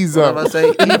the knees what out. am I say?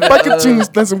 In the bucket jeans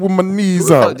dancing with my knees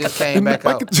Who the fuck out. just came In the back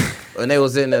out. bucket je- And they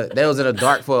was in the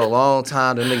dark for a long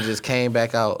time. The niggas just came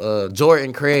back out.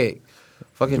 Jordan Craig.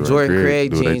 Fucking Jordan Craig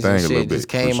do their jeans thing and a little shit bit, just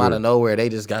for came sure. out of nowhere. They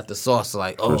just got the sauce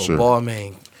like, oh, sure. ball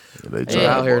man. They Yeah. try.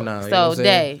 Out here now. You know So, what I'm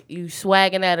saying? Day, you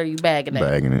swagging that or you bagging that?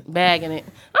 Bagging it. Bagging it.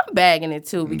 I'm bagging it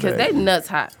too because they nuts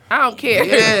hot. I don't care.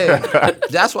 Yeah.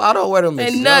 That's why I don't wear them.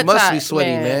 And They nuts must hot, be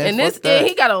sweaty, man. And Fuck this, that. and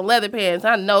he got on leather pants.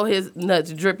 I know his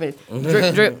nuts dripping,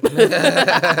 drip, drip.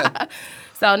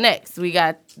 So next we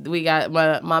got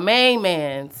my main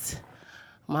man's.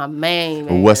 My main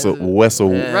man. Russell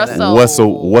Russell.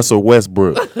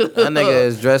 Westbrook. That nigga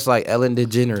is dressed like Ellen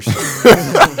DeGeneres.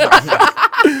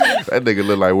 That nigga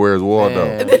look like Where's Waldo.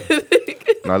 Man.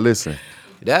 Now listen,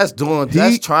 That's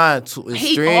trying to He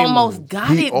extreme. almost got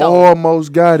he it though.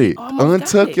 almost got it.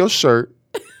 Almost got Untuck it. your shirt,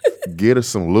 get us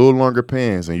some little longer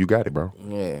pants, and you got it, bro.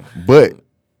 Yeah. But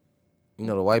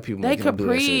The white people They making them do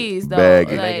that shit. capris though. Bag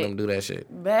it. Making them Like, do that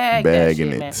shit. bag that bagging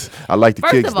shit, it. man. I like the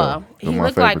First kicks of all, though. he They're my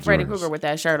looked like favorite Freddy joints. Krueger with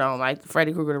that shirt on, like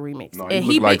Freddy Krueger the remix. No, And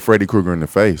he look like Freddy Krueger in the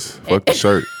face. Fuck the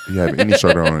shirt. You have any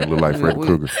shirt on, it look like Freddy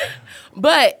Krueger.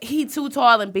 But he too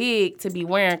tall and big to be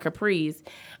wearing capris.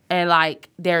 and like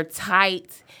they're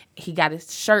tight. He got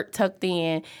his shirt tucked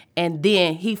in, and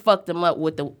then he fucked them up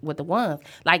with the ones.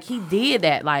 Like he did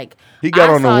that. Like He got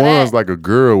I on the saw ones that. like a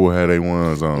girl would have their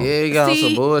ones on. Yeah, he got on See?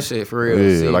 some bullshit for real.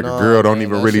 Yeah, See, like no, a girl don't man,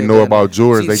 even that really shit know that- about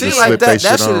Jordans. They See, just like slip that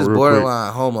shit shit on is real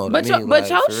borderline homo to But me. your, like,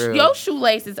 for real. your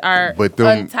shoelaces are quick. But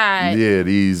them, untied. yeah,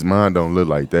 these mine don't look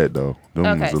like that though. Them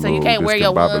Okay, was a so you little can't wear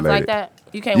your ones like discombobulated. that.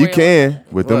 You can't. You wear your ones. can,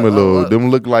 but them a What? little, What? them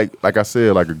look like I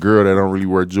said, like a girl that don't really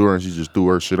wear Jordans. She just threw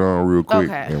her shit on real quick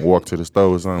Okay. and walked to the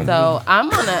store or something. So I'm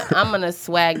gonna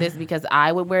swag this because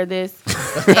I would wear this,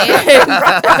 and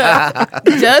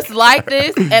just like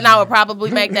this, and I would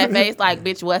probably make that face like,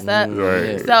 "Bitch, what's up?"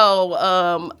 Right.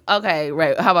 So okay,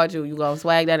 right. How about you? You gonna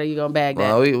swag that or you gonna bag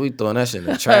that? Well, we throwing that shit in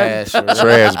the trash. for real.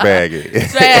 Trash bag it.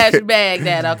 Trash bag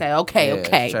that. Okay.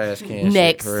 Yeah, trash can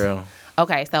Next. shit, for real.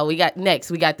 Okay, so we got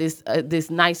this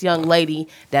nice young lady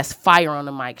that's fire on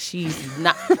the mic. She's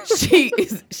not she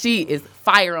is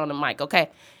fire on the mic, okay?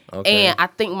 And I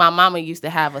think my mama used to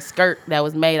have a skirt that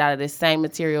was made out of this same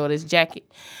material, this jacket.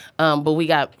 But we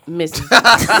got Miss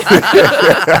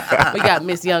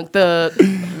Miss Young Thug.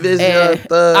 Miss And Young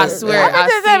Thug. I swear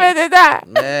I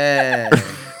Man. see.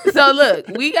 So look,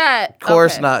 we got Of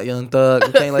course okay. not, Young Thug.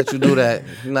 You can't let you do that.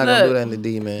 You're not gonna do that in the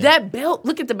D, man. That belt,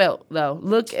 look at the belt though.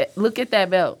 Look at that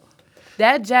belt.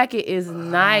 That jacket is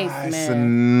nice,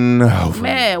 man. No.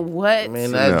 Man, what?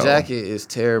 Man, that No. jacket is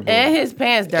terrible. And his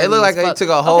pants dirty. It looked like as they fuck. took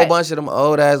a whole Okay. bunch of them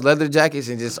old ass leather jackets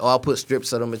and just all put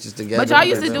strips of them bitches together. But y'all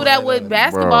used to do that with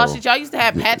basketball Bro. shit. Y'all used to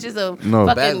have patches of No.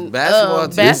 fucking Basketball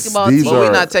teams. basketball These teams. But are-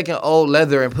 we're not taking old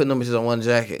leather and putting them bitches on one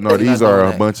jacket. No, We're these not are doing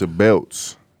a that. bunch of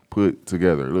belts put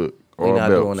together. Look. We all not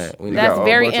belts. doing that. We They not. got That's a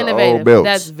very bunch of old innovative. belts.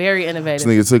 That's very This innovative.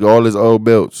 nigga took all his old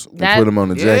belts and That- put them on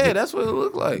the Yeah, jacket. that's what it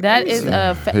looked like. That is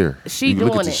Here, she you look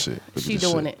at doing this it. shit. Look at She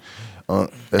this doing shit. it.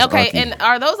 That's Okay, Auntie. and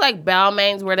are those like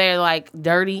Balmains where they're like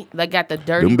dirty? They got the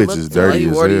dirty Them look bitches to dirty it? He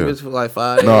as wore these hell. bitches for like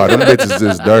 5 No, days. them bitches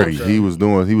just dirty. He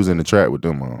was in the trap with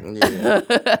them on. Yeah,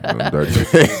 Them dirty.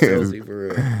 filthy for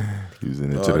real. He was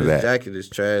in Oh, into this that. jacket is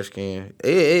trash can. It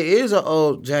is an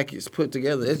old jacket put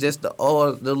together. It's just the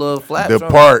little flaps. The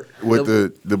on part it. with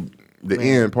the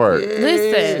end part. Yeah.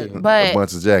 Listen, A but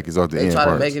bunch of jackets off the They end tried to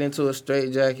parts. make it into a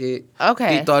straight jacket.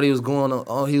 Okay. He thought he was going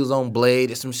on. He was on Blade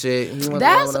or some shit. He wasn't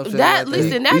that's going up shit that. like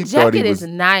Listen, He that thought he jacket was- is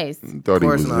nice. He thought he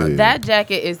course was not. yeah. That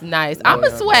jacket is nice. I'm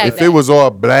a swag. If that. it was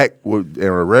all black and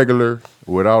a regular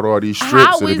without all these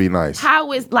strips, it'd be nice.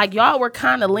 How is like y'all were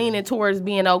kind of leaning towards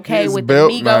being okay His with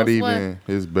belt the not Migos even. one,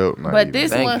 His belt not but even.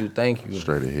 this one, Thank you.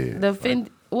 Straight ahead. the fin.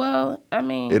 Well, I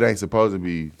mean, It ain't supposed to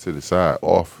be to the side,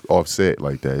 offset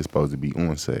like that. It's supposed to be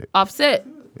on set. Offset.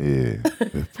 Yeah.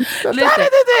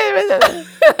 Listen,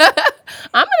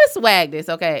 I'm gonna swag this,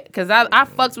 okay? Cause I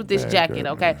fucks with this Bag jacket,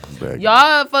 that, okay? man. Bag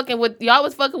Y'all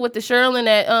was fucking with the Sherlin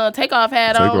that Takeoff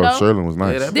had on Takeoff though. Sherlin was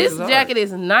nice. Yeah, that- This This is jacket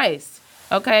is nice.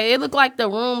 Okay, it looked like the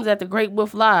rooms at the Great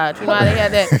Wolf Lodge. You know how they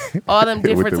had that all them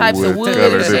different the types of wood, wood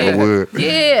color, and shit. different wood.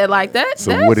 Yeah, like that.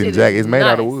 Some that wooden shit is jacket. It's made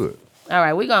out of nice. wood. All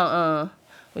right, we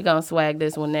gonna swag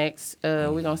this one next. We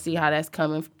gonna see how that's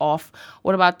coming off.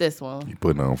 What about this one? You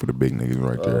putting on for the big niggas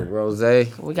right there. Rose.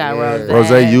 We got Rose. Rose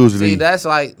usually. See, that's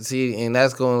like and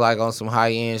that's going like on some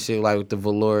high end shit, like with the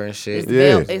velour and shit.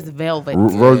 Yeah. It's velvet.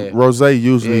 Yeah. Rose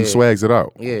usually Yeah. swags it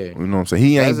out. Yeah. You know what I'm saying?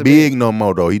 He That's ain't a big no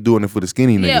more though. He doing it for the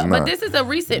skinny niggas Yeah, now. but this is a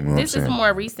recent. You know what This I'm is saying?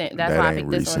 more recent. That's That why I ain't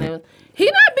picked this one. recent. He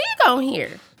not big on here.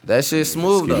 That shit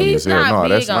smooth though. He's Skinny as hell. not No,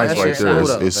 that's big on nice here, right there. though.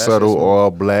 It's That's subtle, smooth. all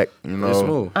black. You It's know.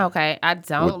 smooth. Okay, I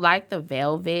don't like the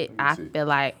velvet. I feel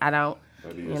like I don't.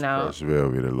 You know, Crushed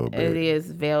velvet a little bit. it is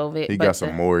velvet. He but got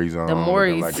some Maury's on. the looking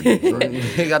Maury's. like a Detroit.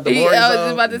 He got the I Maury's was just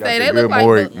on. about to Got say the they good look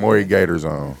like Maury Gators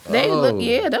on. they look. Oh.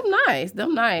 Yeah, them nice.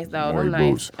 Them nice though. Maury Them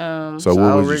nice. boots. So Shout what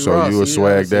out was you? Rick So Ross. you would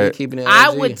swag that? Keeping it I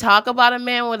OG. would talk about a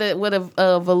man with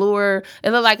a velour.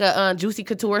 It looked like a Juicy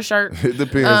Couture shirt. It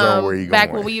depends on where you going.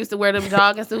 Back when we used to wear them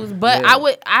jogging suits, but Yeah.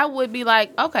 I would be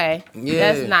like, okay,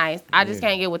 Yeah. that's nice. I just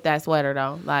can't get with that sweater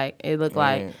though. Like it looked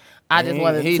like Man. I just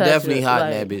wanted to He touch definitely it. hot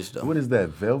like, in that bitch though. What is that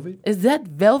velvet? Is that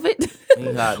velvet?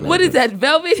 He hot in What is that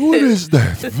velvet? What is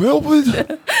that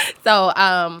velvet?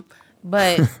 So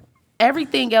but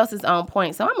everything else is on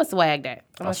point. So I'm gonna swag that.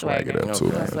 I'm gonna swag it that. up, too,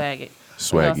 I'm gonna man. swag it. I'm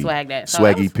Swaggy. gonna swag that. So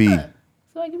Swaggy that was P. fun.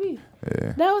 Swaggy P.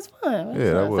 Yeah. That was fun.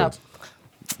 Yeah, that fun. was.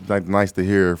 Like nice to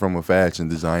hear from a fashion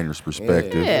designer's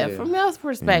perspective. Yeah, from y'all's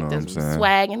perspective, I'm saying?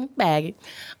 swagging, bagging.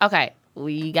 Okay,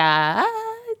 we got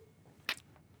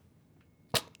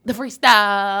the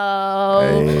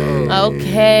freestyle. Hey.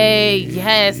 Okay,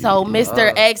 yes. So,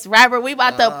 Mr. X rapper, we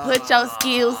about to put your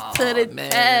skills to the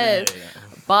test.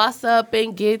 Boss up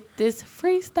and get this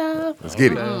freestyle. Let's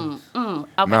get it. Okay.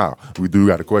 Now, we do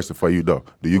got a question for you though.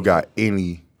 Do you got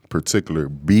any particular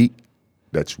beat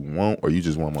that you want, or you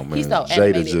just want my man He's so Jay to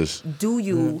animated. just? Do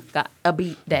you got a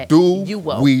beat that Do you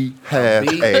want? we have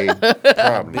a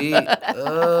problem? Beat,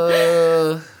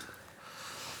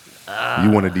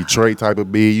 You want a Detroit type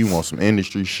of beat? You want some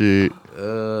industry shit?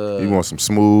 You want some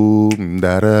smooth?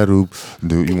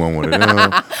 Do you want one of them?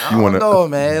 I don't know,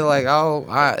 man. Like,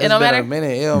 it's been matter? a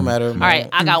minute. It don't matter, man. All right,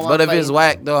 I got one. But if for it's you.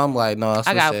 whack though, I'm like, no.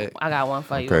 I got one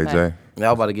for you. Okay, Jay.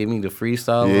 Y'all about to give me the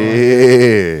freestyle?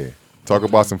 Yeah. Talk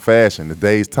about some fashion.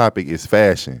 Today's topic is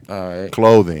fashion. All right.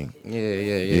 Clothing. Yeah.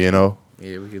 You know?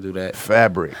 Yeah, we can do that.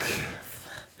 Fabric.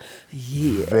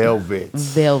 Yeah. Velvet.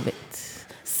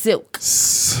 Silk.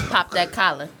 Pop that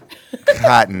collar.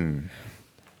 Cotton.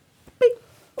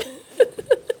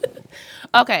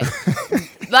 Okay.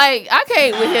 Like, I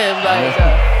can't with him. Like,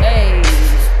 hey.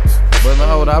 But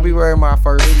no, I'll be wearing my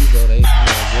fur hoodies though. They be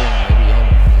on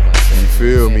me. You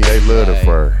feel me? They love the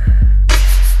fur.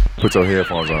 Put your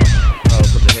headphones on. Oh,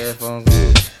 put the headphones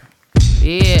on.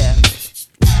 Yeah.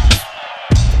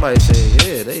 Somebody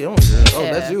say, yeah, they on here. Oh,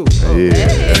 Yeah. that's you. Oh.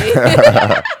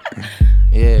 Yeah.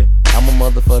 Yeah, I'm a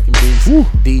motherfucking beast.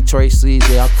 Detroit sleeves,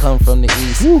 yeah, I come from the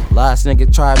east. Last nigga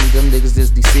tried me, them niggas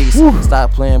is deceased.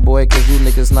 Stop playing, boy, cause you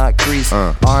niggas not creased.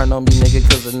 Iron on me, nigga,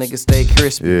 cause the nigga stay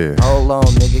crispy. Yeah. Hold on,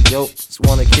 nigga, yo, just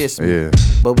wanna kiss me. Yeah.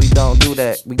 But we don't do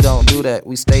that.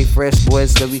 We stay fresh,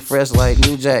 boys, cause we fresh like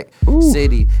New Jack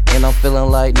City. And I'm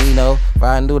feeling like Nino. If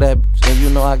I knew that, and you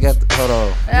know I got the, hold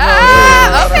on.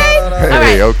 Okay. All right.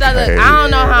 Hey, So look, okay. I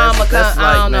don't know how I'm gonna That's come.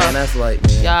 I don't like, know. man, that's like,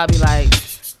 man. Y'all be like,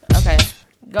 okay.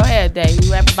 Go ahead, Dave.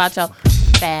 You rap about your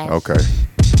fashion. Okay.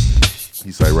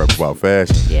 You say rap about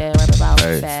fashion. Yeah, rap about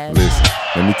Hey, fashion. listen.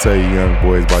 Let me tell you young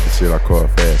boys about the shit I call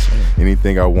fashion.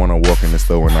 Anything I want, I walk in the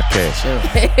store and I cash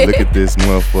it. Look at this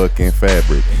motherfucking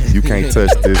fabric. You can't touch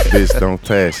this bitch, don't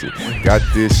tash it. Got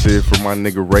this shit from my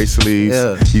nigga Ray Sleeves.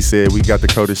 Yeah. He said we got the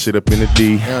coated shit up in the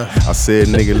D. I said,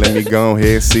 nigga, let me go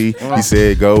ahead see. He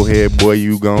said, go ahead, boy,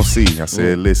 you gon' see. I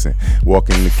said, listen, walk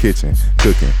in the kitchen,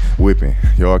 cooking, whipping.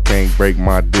 Y'all can't break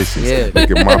my dishes. Yeah.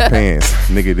 Look at my pants.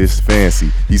 Nigga, this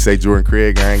fancy. He say Jordan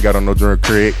Craig, I ain't got on no Jordan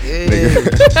Craig. Yeah.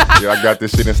 Nigga, yeah, I got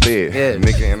this shit instead. Yeah.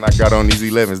 Nigga, and I got on these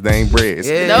 11s, they ain't breads.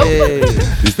 Yeah. Nope.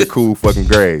 These the cool fucking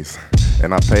grays.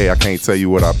 And I can't tell you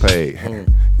what I paid.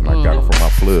 And I got them from my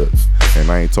plugs. And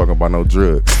I ain't talking about no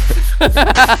drugs. Oh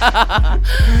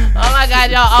my God,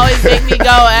 y'all always make me go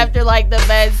after like the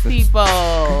best people.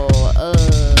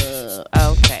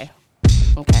 Okay.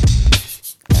 All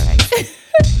right.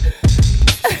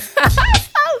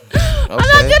 I'm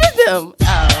not good at them.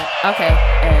 Oh, okay.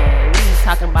 And we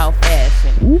talking about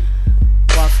fashion.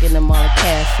 Walk in the mall of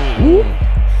cashier.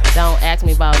 Don't ask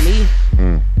me about me.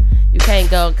 You can't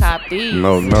go cop these.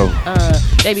 No.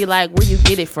 They be like, where you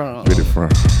get it from? Get it from.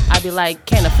 I be like,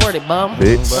 can't afford it, bum.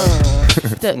 Bitch.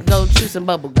 Go chew some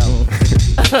bubble gum.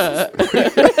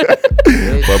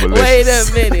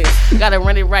 Bubblicious. Wait a minute. Gotta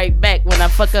run it right back when I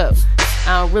fuck up.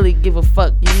 I don't really give a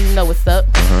fuck. You know what's up.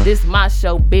 This my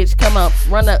show, bitch. Come up,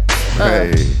 run up.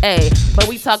 Hey. But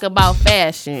we talk about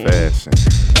fashion. Fashion.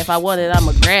 If I want it,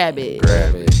 I'ma grab it.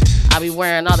 Grab it. I be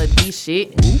wearing all the D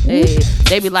shit. Hey,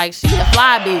 they be like, she a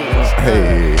fly bitch.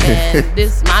 Hey. And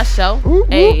this my show.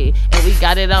 Hey, and we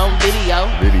got it on video.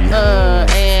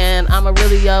 And I'ma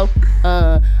really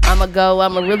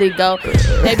I'ma really go.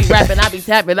 They be rapping, I be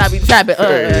tapping, I be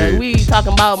trapping. We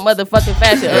talking about motherfucking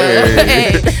fashion.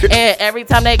 And every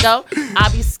time they go, I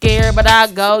be scared, but I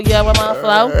go, yeah, with my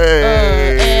flow.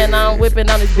 And I'm whipping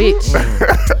on this bitch.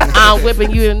 I'm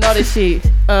whipping you to know this shit.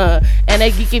 And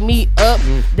they geeking me up.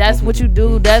 That's what you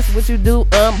do. That's what you do,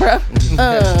 bruh.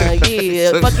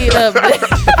 Yeah, fuck it up, Dave.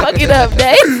 Fuck it up,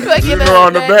 Dave. Fuck it up,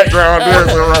 on the background there.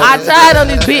 I tried on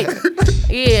this bitch.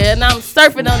 Yeah, and I'm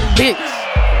surfing on this bitch.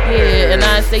 Yeah, and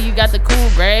I say you got the cool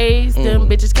grades. Them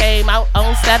bitches came out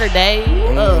on Saturday.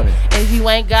 And if you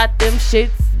ain't got them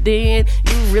shits, then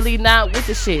you really not with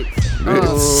the shit.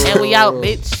 And we out,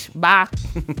 bitch. Bye.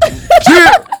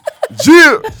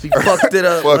 Jill. She fucked it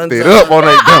up. Fucked it up on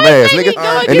that dumb ass, nigga.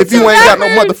 gonna And get if you some ain't got no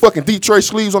rappers. motherfucking Detroit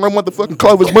sleeves on no motherfucking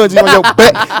Clovis bungee on your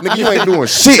back, nigga, you ain't doing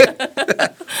shit.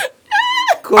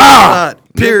 Not.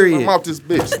 Period. Period. I'm out this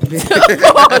bitch.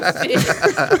 Oh, shit.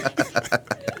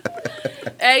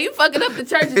 Hey, you fucking up the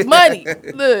church's money.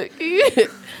 Look.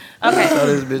 Okay,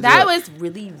 that was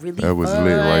really, really That was fun.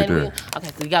 lit right there. Okay,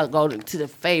 so we gotta go to the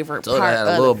favorite So part I had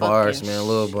of little the bars, fucking man.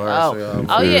 Little bars. Oh, for y'all.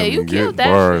 oh yeah, Feel you me? killed Get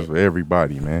that bars shit. for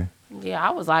everybody, man. Yeah,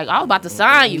 I was about to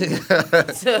sign you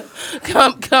to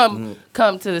come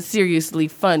to the Seriously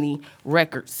Funny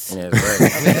Records. Yeah,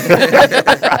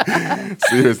 right.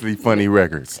 Seriously Funny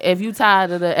Records. If you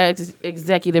tired of the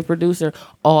executive producer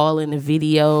all in the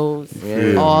videos,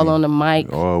 Yeah. all on the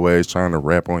mic, Always trying to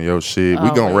rap on your shit. We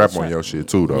gonna rap on your shit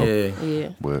too, though. yeah.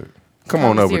 But come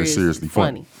on over to Seriously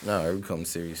Funny. No, we come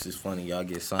serious. It's funny. Y'all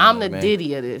get signed. I'm the man.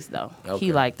 Diddy of this though. Okay.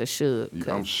 He like the Suge.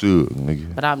 I'm Suge,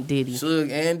 nigga. But I'm Diddy.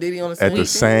 Suge and Diddy on the same At the team?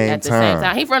 same At the same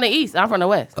time. He from the East. I'm from the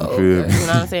West. You feel me? You know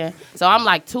what I'm saying? So I'm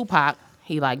like Tupac.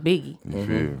 He like Biggie. You feel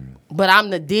me? But I'm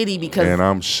the Diddy because And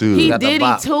I'm Suge. he Got the Diddy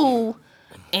bop. too.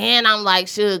 And I'm like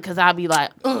Suge because I be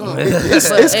like,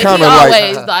 It's and kind he of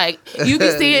always like, you be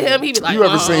seeing him, he be like, you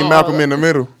ever seen Malcolm in the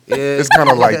Middle? Yeah. It's kind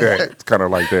of like that. It's kind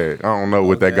of like that. I don't know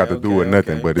what that got to do with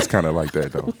nothing, but it's kind of like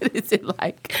that, though. What is it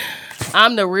like?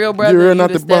 I'm the real brother. You're you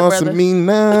not the boss stepbrother. of me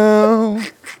now.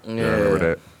 Yeah. Remember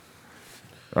that?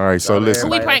 All right, so listen.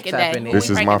 We pranking Tap day. in. This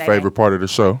is my favorite part of the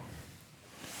show.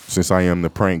 Since I am the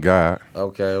prank guy,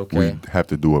 Okay. we have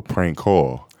to do a prank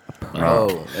call.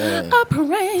 Oh, man. A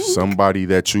prank. Somebody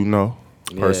that you know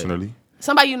personally.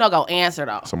 Somebody you know go answer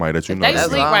though. Somebody that you know. They That's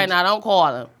sleep fine. right now. Don't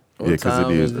call them. Yeah, because it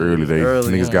time is is it? early. They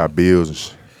Early, niggas huh? got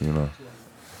bills and you know.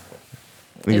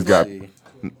 Niggas got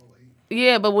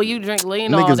Yeah, but when you drink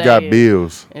lean all niggas day, got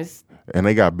bills it's and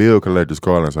they got bill collectors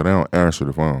calling, so they don't answer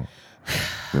the phone.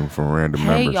 Them from random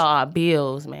pay numbers. y'all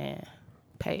bills, man.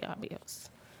 Pay y'all bills.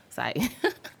 It's like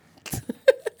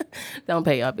don't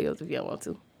pay y'all bills if you don't want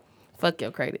to. Fuck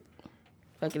your credit.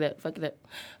 Fuck it up. Fuck it up.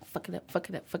 Fuck it up. Fuck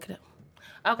it up. Fuck it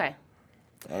up. Okay.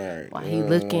 All right. Why he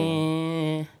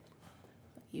looking?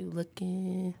 You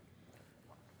looking?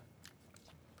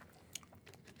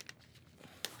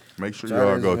 Make sure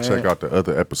y'all go check out the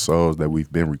other episodes that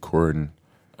we've been recording.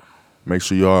 Make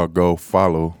sure y'all go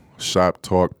follow Shop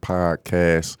Talk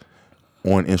Podcast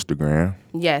on Instagram.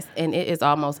 Yes, and it is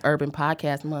almost Urban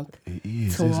Podcast Month It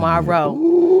is, isn't it?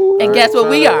 tomorrow. And guess what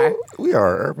we are? We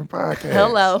are Urban Podcast.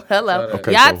 Hello.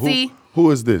 Okay, so Yahtzee. who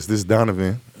is this? This is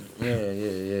Donovan.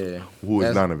 Yeah. Who is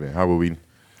That's- Donovan? How will we?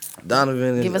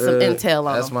 Donovan is Give us some intel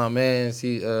on That's him. my man.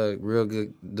 He real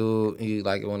good dude. He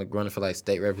like want to run for like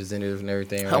state representative and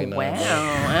everything Oh, right now.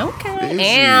 wow. Okay. Is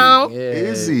he? Ow. Yeah.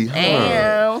 Is he? Huh?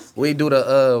 Ow. We do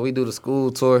the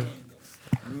school tour.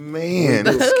 Man,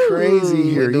 that's crazy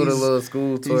here. We do the He's- little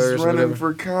school tours. He's running whatever.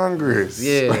 for Congress.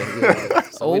 Yeah.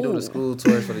 So we do Oh. the school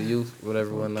tours for the youth,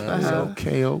 whatever, whatnot. So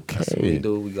Okay. that's what we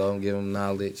do. We go and give them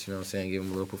knowledge, you know what I'm saying? Give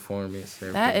them a little performance.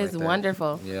 That everything is like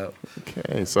wonderful. Yep.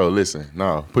 Okay, so listen.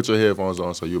 Now, put your headphones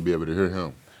on so you'll be able to hear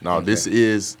him. Now, this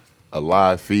is a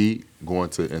live feed going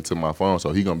into my phone,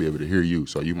 so he's going to be able to hear you.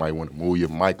 So you might want to move your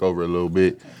mic over a little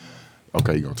bit.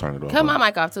 Okay, you're going to turn it off. Cut huh? my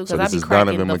mic off, too, So because I this be is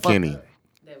cracking Donovan the fuck McKinney. up.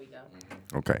 There we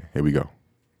go. Okay, here we go.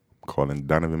 Calling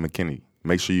Donovan McKinney.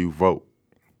 Make sure you vote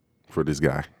for this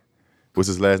guy. What's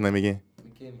his last name again?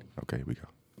 McKinney. Okay, here we go.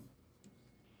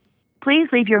 Please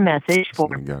leave your message for.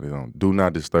 We got it on. Do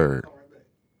not disturb.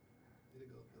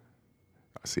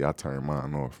 See, I turned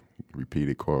mine off.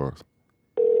 Repeated calls.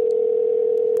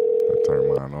 I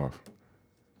turned mine off.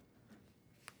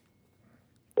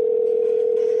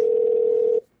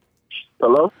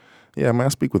 Hello? Yeah, may I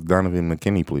speak with Donovan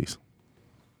McKinney, please?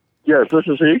 Yes, this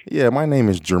is he. Yeah, my name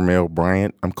is Jermel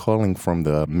Bryant. I'm calling from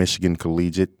the Michigan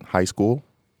Collegiate High School.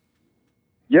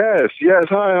 Yes.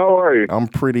 Hi, how are you? I'm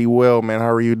pretty well, man.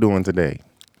 How are you doing today?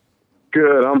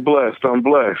 Good. I'm blessed.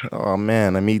 Oh,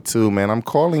 man, me too, man. I'm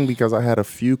calling because I had a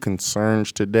few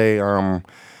concerns today. I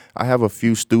have a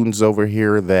few students over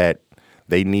here that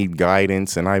they need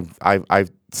guidance, and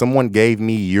I've someone gave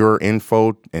me your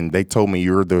info, and they told me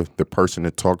you're the person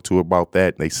to talk to about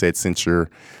that. They said since you're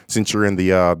in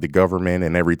the government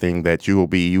and everything that you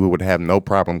would have no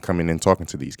problem coming and talking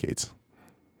to these kids.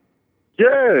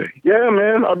 Yeah,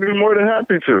 man. I'd be more than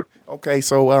happy to. Okay,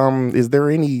 so is there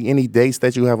any dates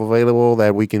that you have available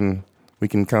that we can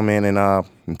come in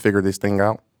and figure this thing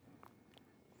out?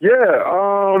 Yeah.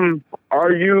 Where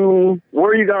are you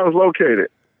guys located?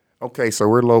 Okay, so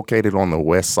we're located on the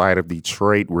west side of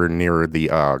Detroit. We're near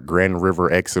the Grand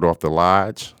River exit off the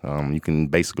Lodge. You can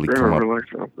basically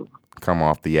come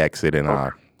off the exit, and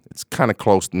it's kind of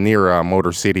close near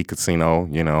Motor City Casino.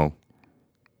 You know.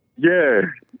 Yeah,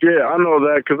 I know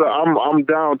that because I'm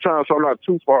downtown, so I'm not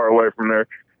too far away from there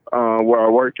where I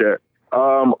work at.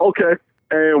 Okay,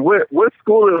 and what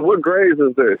school is? What grades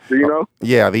is this? Do you know?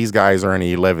 Yeah, these guys are in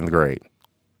the 11th grade.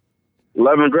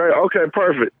 11th grade. Okay,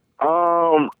 perfect.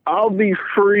 I'll be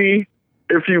free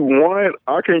if you want.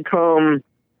 I can come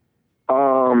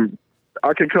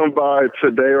by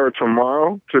today or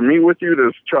tomorrow to meet with you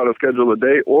to try to schedule a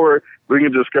date, or we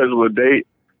can just schedule a date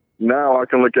now I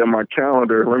can look at my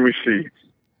calendar. Let me see.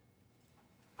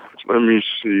 Let's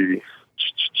see.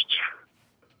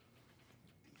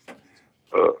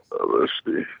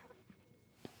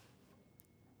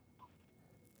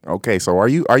 Okay, so are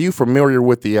you familiar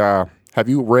with the? Have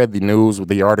you read the news with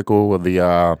the article of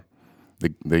the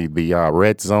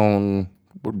red zone,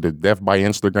 the death by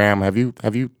Instagram?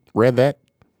 Have you read that?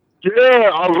 Yeah,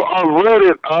 I've read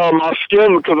it. I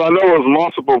skimmed because I know it was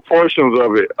multiple portions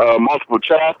of it, multiple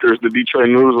chapters the Detroit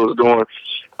News was doing.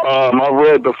 I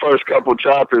read the first couple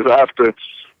chapters. I have to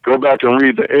go back and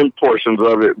read the end portions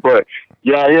of it. But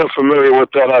yeah, I am familiar with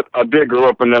that. I did grow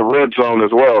up in that red zone as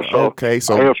well, so Okay,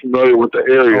 so I am familiar with the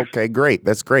area. okay, great.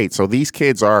 That's great. So these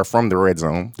kids are from the red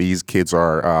zone. These kids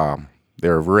are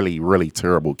they're really, really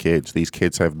terrible kids. These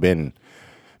kids have been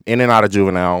in and out of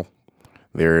juvenile.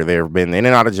 They've been in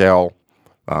and out of jail,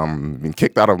 been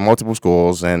kicked out of multiple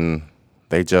schools, and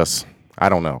they just, I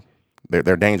don't know.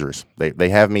 They're dangerous. They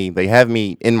have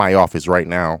me in my office right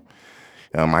now.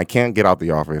 I can't get out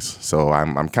the office, so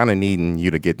I'm kind of needing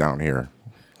you to get down here.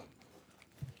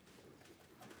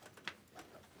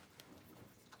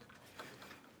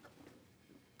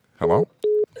 Hello?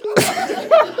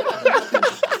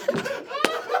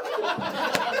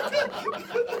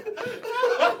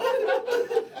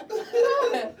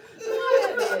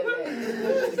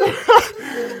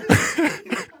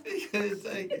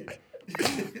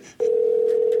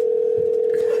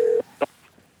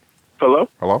 Hello?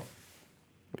 Hello?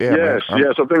 Yeah, Yes, man.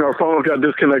 yes. I think our phone got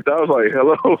disconnected. I was like,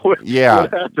 "Hello." What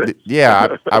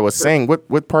happened? I was saying,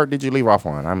 what part did you leave off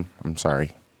on? I'm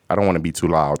sorry. I don't want to be too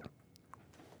loud.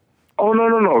 Oh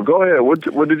no. Go ahead.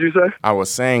 What did you say? I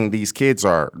was saying these kids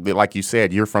are, like you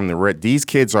said, you're from the red. These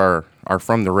kids are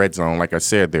from the red zone. Like I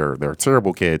said, they're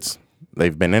terrible kids.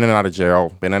 They've been in and out of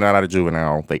jail, been in and out of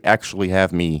juvenile. They actually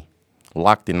have me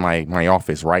locked in my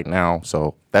office right now.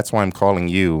 So that's why I'm calling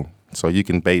you. So you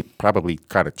can probably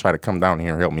try to come down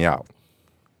here and help me out.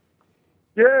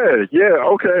 Yeah.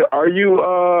 Okay. Are you?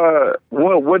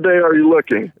 What day are you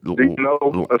looking? Do you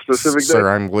know a specific day? Sir,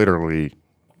 I'm literally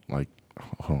like,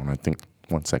 hold on. I think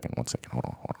one second. Hold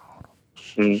on.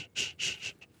 Shh.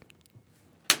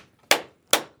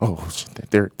 Oh,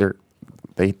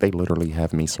 they literally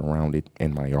have me surrounded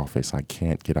in my office. I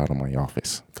can't get out of my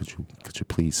office. Could you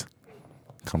please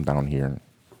come down here and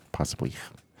possibly?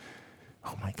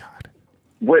 Oh my God.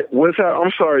 Wait, what's that? I'm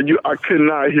sorry. I could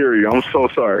not hear you. I'm so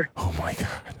sorry. Oh my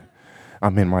God.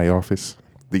 I'm in my office.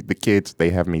 The kids, they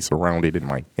have me surrounded in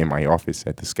my office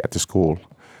at the school.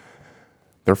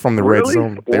 They're from the red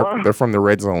zone. They're from the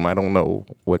red zone. I don't know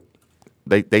what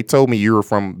they told me you were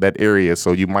from that area,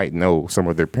 so you might know some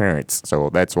of their parents. So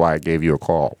that's why I gave you a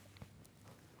call.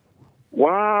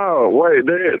 Wow. Wait,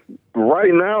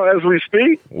 right now as we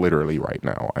speak? Literally right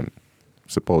now. I'm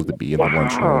supposed to be in the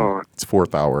lunchroom. It's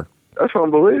 4th hour. That's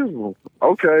unbelievable.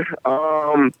 Okay.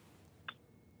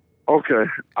 Okay.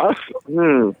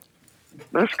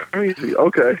 That's crazy.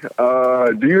 Okay.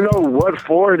 Do you know what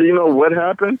for? Do you know what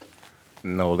happened?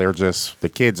 No, they're just, the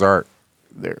kids are,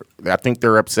 I think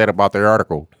they're upset about their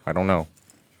article. I don't know.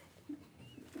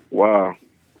 Wow.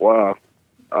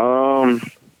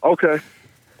 Okay.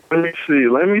 Let me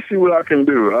see what I can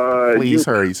do. Please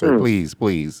hurry, sir. Please.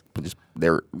 Just,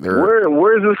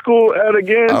 Where's the school at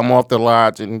again? I'm off the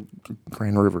lodge in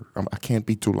Grand River. I can't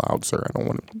be too loud, sir. I don't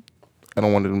want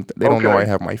them. They don't know I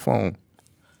have my phone.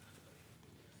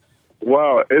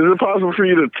 Wow. Is it possible for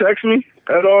you to text me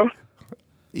at all?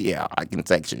 Yeah, I can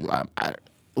text you.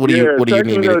 What do you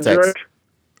need me to text?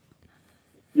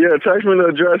 Yeah, text me the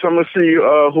address. I'm gonna see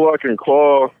who I can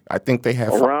call. I think they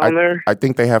have around there. I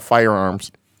think they have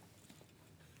firearms.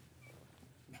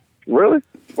 Really?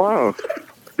 Wow.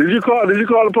 Did you call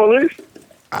the police?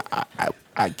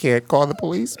 I can't call the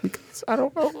police because I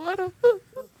don't know.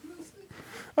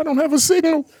 I don't have a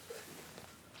signal.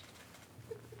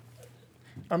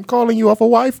 I'm calling you off a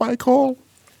Wi-Fi call.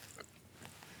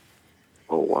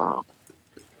 Oh wow.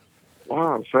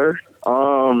 Wow, sir.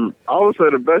 I would say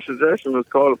the best suggestion is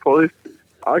call the police.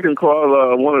 I can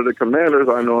call one of the commanders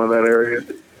I know in that area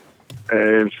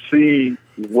and see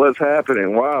what's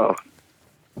happening. Wow.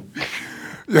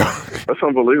 Yeah. That's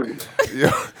unbelievable.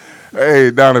 Yeah.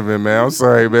 Hey, Donovan, man, I'm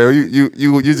sorry, man.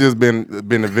 You just been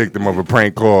a victim of a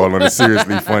prank call on the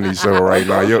Seriously Funny show right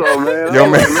now. I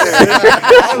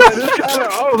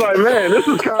was like, man, this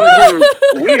is kind of getting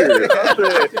weird. I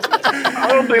said, I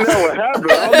don't think that would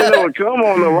happen. I don't think that would come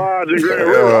on the lodge in Grand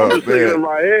River. I'm just thinking in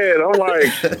my head. I'm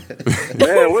like,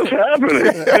 man, what's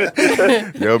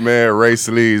happening? Yo, man, Ray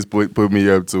Sleeves put me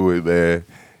up to it, man.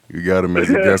 You got him as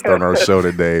a guest on our show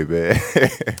today, man.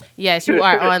 Yes, you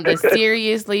are on the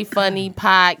Seriously Funny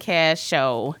podcast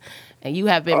show. And you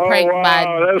have been pranked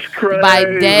by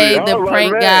Day, the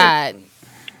prank god.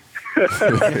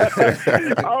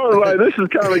 I was like, this is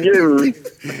kind of getting me.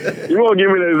 You won't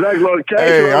give me the exact location.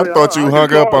 Hey, I thought you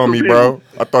hung up on me, bro.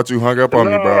 I thought you hung up on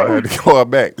me, bro. I had to call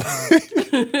back.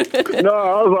 No,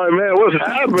 I was like, man, what's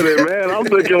happening, man? I'm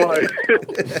thinking like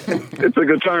it took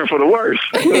a turn for the worse.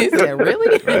 He said,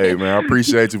 really? Hey, man, I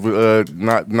appreciate you for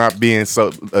not being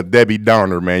so a Debbie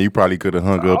Downer, man. You probably could have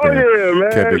hung up and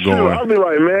man. kept it going. I'll be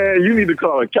like, man, you need to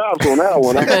call the cops on that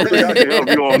one. I don't think I can help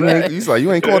you on that. He's like,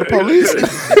 you ain't called the police?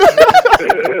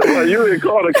 Like, you ain't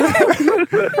called the cops.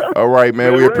 All right,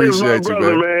 man. We appreciate you,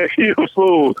 brother, man. You a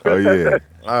fool. Oh, yeah.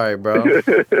 All right, bro.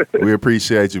 We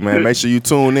appreciate you, man. Make sure you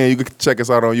tune in. You can check us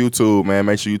out on YouTube, man.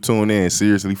 Make sure you tune in.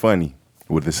 Seriously Funny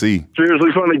with the C.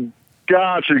 Seriously Funny.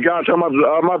 Gotcha. I'm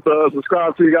about to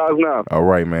subscribe to you guys now. All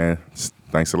right, man.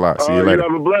 Thanks a lot. See you later. You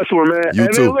have a blessed one, man. You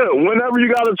too. Then look, whenever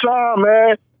you got a time,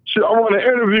 man, I want an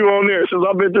interview on there since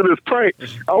I've been through this prank.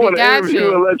 I want to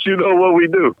interview and let you know what we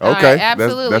do. Okay. Right,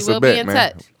 absolutely. That's we'll a bet, be in man.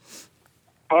 touch.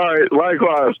 All right.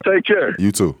 Likewise. Take care.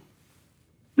 You too.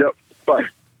 Yep. Bye.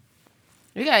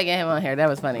 You gotta get him on here. That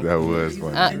was funny. That was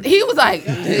funny. He was like,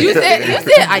 you said,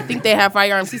 I think they have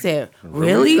firearms. He said,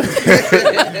 really?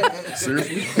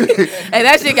 Seriously? And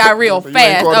that shit got real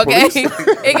fast, call the okay? police?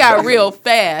 It got real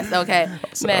fast, okay?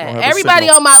 Man, have a everybody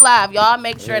signal. on my live, y'all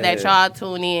make sure that y'all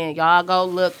tune in. Y'all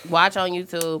go watch on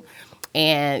YouTube,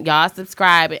 and y'all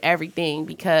subscribe and everything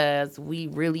because we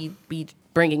really be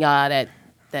bringing y'all that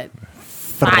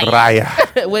fire.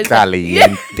 With-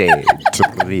 Caliente.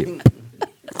 Trip.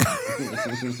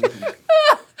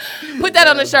 Put that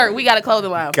on the shirt. We got a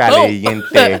clothing line.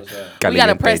 Caliente. Boom. We got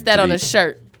to press Caliente that on the drip.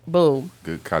 shirt. Boom.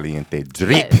 Good caliente.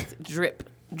 Drip. Yes. Drip.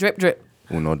 Drip, drip.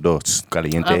 Uno, dos.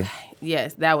 Caliente. Okay.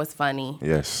 Yes, that was funny.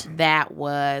 Yes. That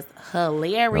was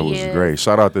hilarious. That was great.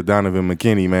 Shout out to Donovan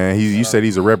McKinney, man. You said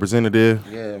he's a representative.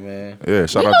 Yeah, man. Yeah,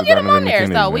 shout We out gonna to get him Donovan on there.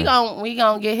 McKinney. So man. we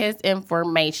gonna get his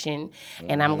information,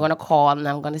 and I'm gonna call and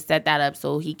I'm gonna set that up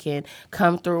so he can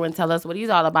come through and tell us what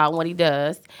he's all about and what he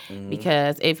does.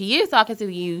 Because if he is talking to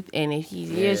the youth and if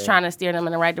he is trying to steer them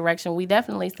in the right direction, we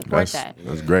definitely support that.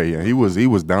 That's great. Yeah, he was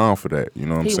down for that. You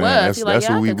know what I'm He saying? was. He like, That's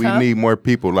yeah, what I we could come. need more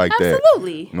people like that.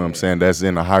 Absolutely. You know what I'm saying? That's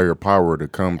in a higher power to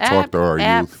come talk to our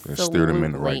youth and steer them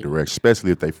in the right Absolutely. direction,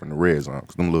 especially if they from the red zone,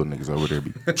 because them little niggas over there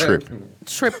be tripping.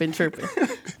 Tripping.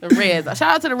 The red zone.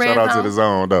 Shout out to the red Shout zone. out to the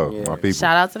zone, though, my people.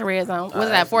 Shout out to the red zone. What's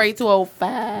that?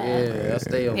 48205. Yeah, I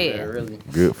stay over Yeah. there, really.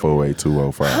 Good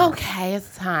 48205. Okay,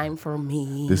 it's time for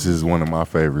me. This is one of my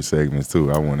favorite segments, too.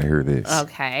 I want to hear this.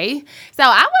 Okay. So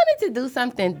I wanted to do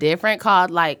something different called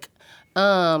like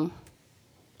the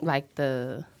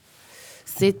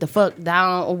Sit the Fuck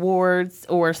Down Awards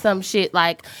or some shit.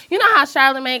 Like, you know how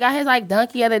Charlamagne got his like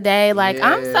donkey of the day? Like,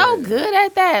 I'm so good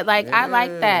at that. Like, I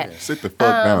like that. Sit the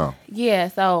fuck down. Yeah,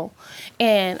 so,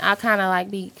 and I kind of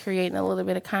like be creating a little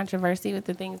bit of controversy with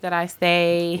the things that I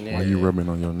say. Why you rubbing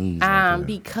on your knees? Like that?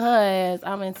 Because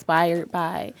I'm inspired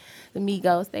by the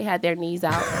Migos. They had their knees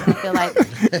out. I feel like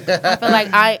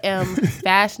I am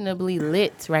fashionably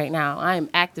lit right now. I am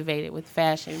activated with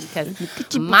fashion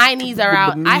because my knees are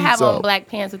out. I have on black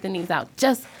pants with the knees out,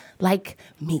 just like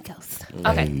Migos.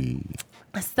 Okay. Hey.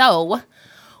 So,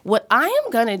 what I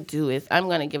am gonna do is I'm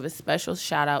gonna give a special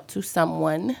shout out to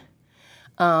someone,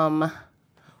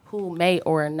 who may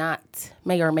or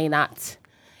may not.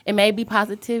 It may be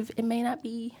positive. It may not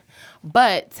be,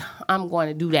 but I'm going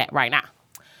to do that right now.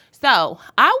 So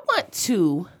I want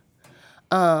to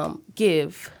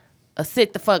give a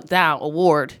Sit the Fuck Down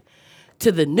award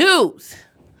to the news.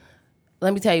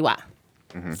 Let me tell you why.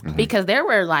 Because there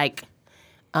were like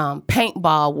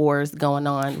paintball wars going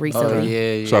on recently. Oh,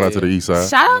 yeah. Shout out to the East Side.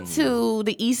 Shout out to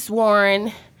the East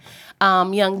Warren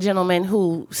young gentleman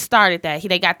who started that.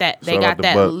 They got that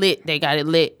Buck. lit. They got it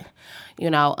lit. You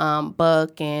know,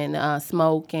 Buck and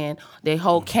Smoke and the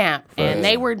whole camp. And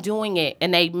they were doing it.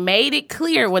 And they made it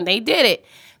clear when they did it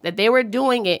that they were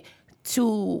doing it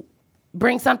to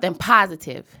bring something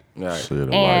positive. Right. Shit,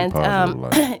 a And light, positive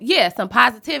light. yeah, some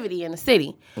positivity in the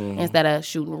city. Instead of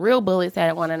shooting real bullets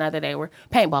at one another, they were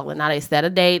paintballing. Now they set a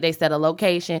date, they set a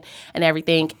location and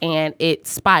everything, and it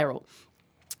spiraled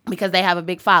because they have a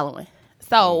big following.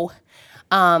 So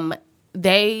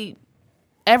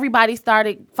everybody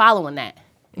started following that.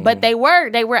 But they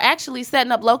were actually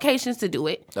setting up locations to do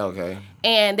it. Okay.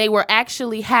 And they were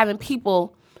actually having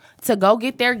people to go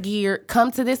get their gear,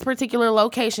 come to this particular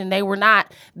location. They were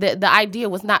not, the idea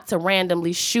was not to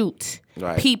randomly shoot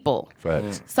people.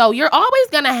 Facts. So you're always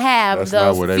going to have That's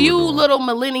not what those they few were doing. little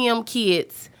millennium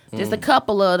kids Just a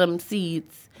couple of them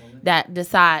seeds that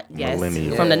decide, yes,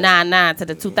 Millennial. from the 99 to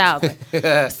the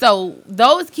 2000. So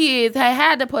those kids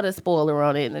had to put a spoiler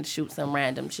on it and shoot some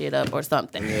random shit up or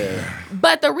something. Yeah.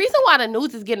 But the reason why the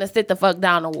news is getting a sit the fuck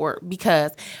down award,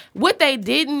 because what they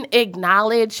didn't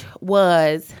acknowledge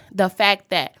was the fact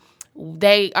that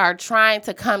they are trying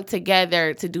to come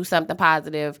together to do something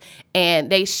positive,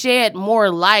 and they shed more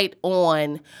light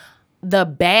on the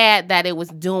bad that it was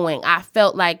doing. I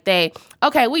felt like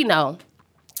we know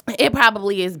it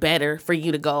probably is better for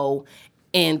you to go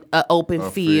in an open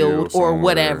field or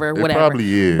whatever. It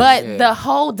probably is. But the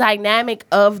whole dynamic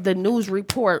of the news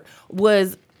report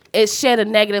was it shed a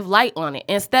negative light on it.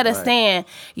 Instead of saying,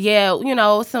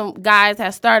 some guys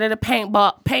have started a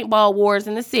paintball wars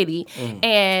in the city,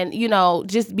 and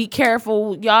just be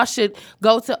careful. Y'all should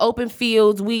go to open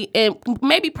fields. And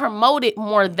maybe promote it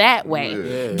more that way.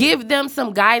 Yeah. Give them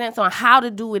some guidance on how to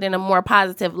do it in a more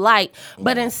positive light.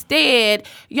 But instead,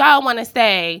 y'all want to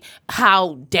say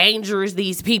how dangerous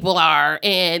these people are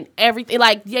and everything.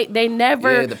 Like they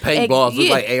never. Yeah, the paintballs look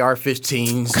like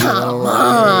AR-15s. Come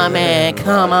on, man.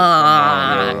 Come on.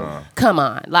 Come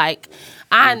on. Like,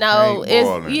 I know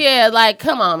it's,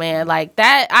 come on, man. Like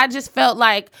that, I just felt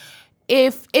like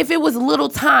if it was little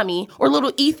Tommy or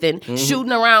little Ethan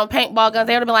shooting around paintball guns,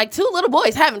 they would have been like, two little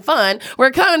boys having fun.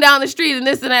 We're coming down the street and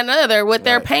this and that and other with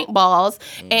their paintballs,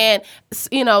 and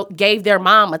gave their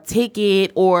mom a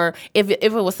ticket, or if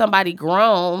it was somebody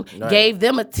grown, gave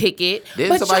them a ticket.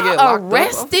 Didn't but somebody y'all get locked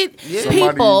arrested up?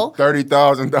 people.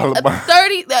 $30,000 bond.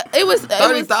 It was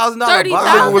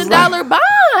 $30,000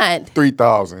 bond.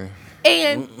 $3,000.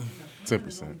 And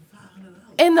 10%.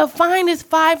 And the fine is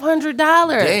 $500.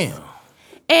 Damn.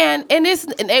 And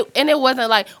it wasn't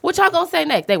like, what y'all gonna say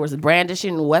next? They was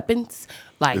brandishing weapons.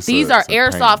 Like, these are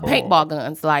airsoft paintball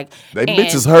guns. Like, they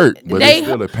bitches hurt, but it's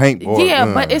still a paintball gun.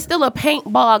 Yeah, but it's still a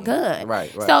paintball gun. Right.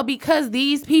 So because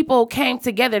these people came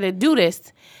together to do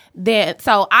this,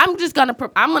 so I'm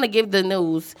gonna give the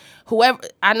news. Whoever,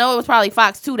 I know it was probably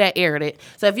Fox 2 that aired it.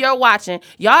 So if you're watching,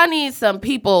 y'all need some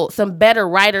people, some better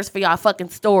writers for y'all fucking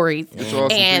stories.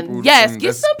 And yes,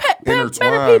 get some better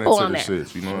people on there.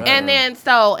 Shit, and then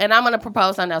and I'm gonna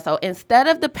propose something else. So instead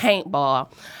of the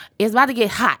paintball, it's about to get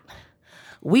hot.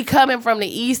 We coming from the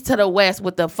east to the west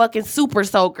with the fucking super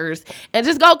soakers and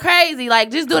just go crazy. Like,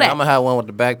 just do that. I'm going to have one with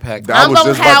the backpack. I'm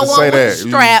going to have one with the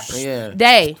straps.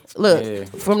 Look,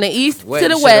 from the east to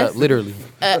the west. Literally.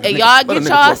 Y'all get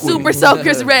y'all super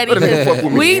soakers ready.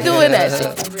 We doing that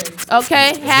shit.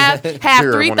 Okay? Have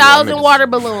 3,000 water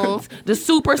balloons. The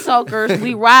super soakers.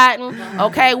 We riding.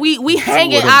 Okay? We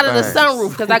hanging out of the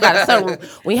sunroof, because I got a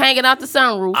sunroof. We hanging out the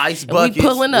sunroof. Ice buckets. We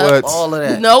pulling up. All of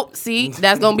that. Nope. See?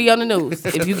 That's going to be on the news.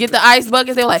 If you get the ice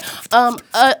buckets, they're like,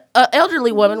 a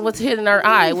elderly woman was hitting her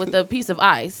eye with a piece of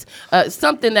ice.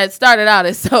 Something that started out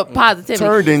as so positivity.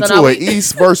 Turned into an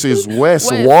East versus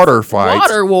West water fight.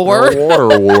 Water war. A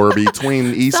water war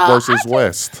between East versus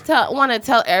West. I want to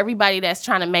tell everybody that's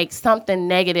trying to make something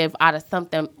negative out of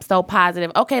something so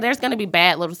positive. Okay, there's going to be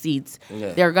bad little seeds.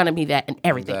 Yeah. There are going to be that and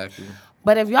everything. Exactly.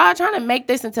 But if y'all trying to make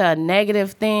this into a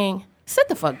negative thing, sit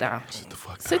the fuck down.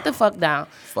 Sit the fuck down.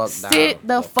 Sit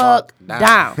the fuck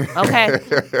down. Okay?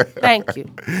 Thank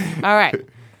you. All right.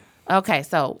 Okay,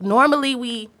 so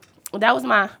normally that was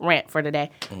my rant for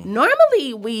today.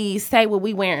 Normally we say what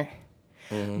we wearing,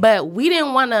 but we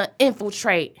didn't want to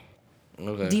infiltrate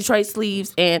Detroit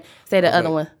Sleeves and say the other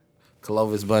one.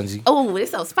 Clovis Bungee. Oh,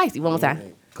 it's so spicy. One more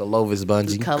time. Clovis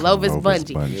Bungee. Clovis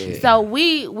Bungee. Yeah. So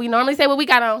we normally say what we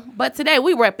got on, but today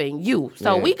we repping you.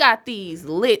 So we got these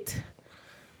lit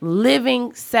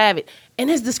Living Savage. And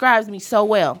this describes me so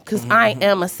well, because I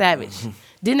am a savage.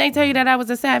 Didn't they tell you that I was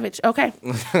a savage? Okay.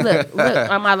 Look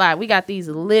on my live. We got these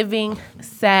Living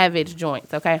Savage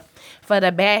joints, okay? For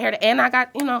the bad hair. And I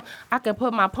got, I could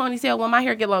put my ponytail, when my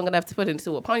hair get long enough to put it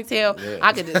into a ponytail,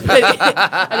 I could just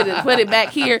put it back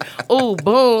here. Ooh,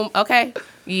 boom. Okay.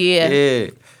 Yeah.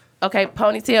 Okay,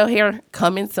 ponytail hair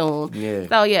coming soon.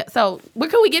 Yeah. So where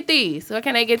can we get these? Where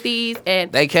can they get these?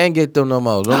 And they can't get them no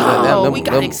more. We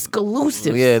got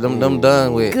exclusives. Yeah, them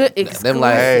done with. Good exclusives. Them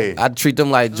I treat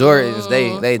them like Jordans.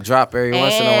 They drop every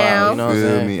once in a while. You know what I'm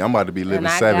saying? I'm about to be Living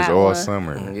Savage all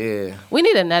summer. Yeah. We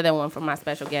need another one for my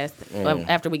special guest.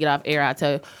 After we get off air, I'll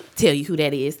tell you who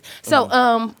that is.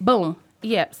 So boom.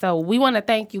 Yeah. So we want to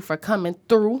thank you for coming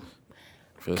through.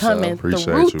 For coming sure. Appreciate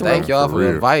through. you, Thank y'all For for real.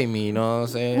 inviting me. You know what I'm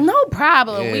saying? No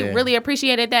problem. We Yeah. really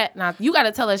appreciated that. Now you got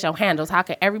to tell us your handles. How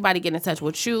can everybody get in touch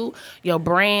with you, your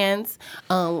brands,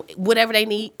 whatever they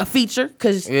need, a feature?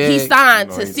 Because Yeah. he signed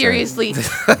You know to what I'm Seriously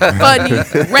Funny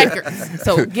Records.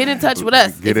 So get in touch with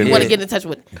us Get if you in want to there. get in touch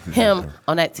with him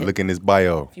on that tip. Look in his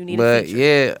bio. If you need a But feature.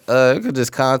 yeah, you could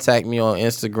just contact me on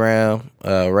Instagram,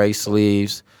 Ray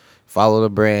Sleeves. Follow the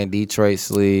brand Detroit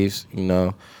Sleeves. You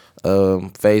know,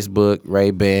 Facebook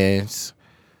Ray Bands.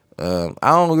 I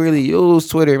don't really use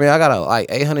Twitter, man. I got like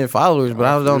 800 followers, but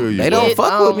I feel don't. you, They bro. don't Get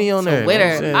fuck on with me on there. You know what I'm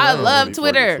Twitter. saying? I don't love really fuck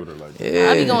with Twitter. Twitter like that. Yeah.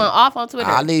 I be going off on Twitter.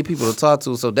 I need people to talk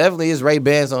to, so definitely it's Ray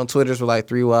Bands on Twitter for like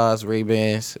 3 Ys. Ray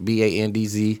Bands,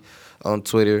 BANDZ on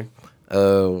Twitter.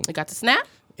 You got the snap?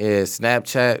 Yeah,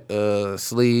 Snapchat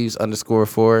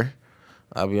sleeves_4.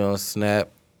 I'll be on Snap.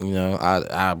 You know,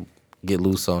 I get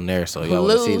loose on there, so y'all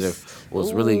want to see Loose.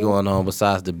 what's really going on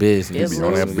besides the business. Get Be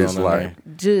on that What's bitch going on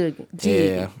like. Jig.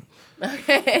 there.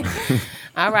 Okay.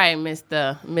 All right,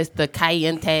 Mr.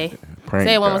 Cayente. Prank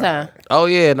Say it one more guy. time. Oh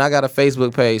yeah, and I got a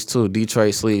Facebook page too,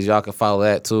 Detroit Sleeves. Y'all can follow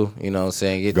that too. You know what I'm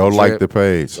saying? Get Go the like drip. the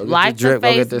page. Go get Like the drip,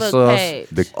 go get the Facebook sauce.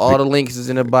 page. All the links is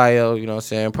in the bio. You know what I'm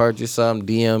saying? Purchase something,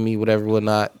 DM me, whatever,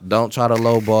 whatnot. Don't try to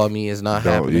lowball me. It's not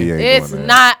Don't, happening. he ain't It's doing that.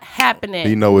 not happening.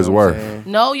 He know his You know what I'm worth. saying?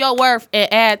 Know your worth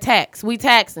and add tax. We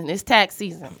taxing. It's tax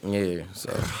season. Yeah, so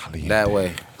that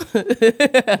way.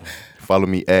 Follow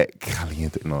me at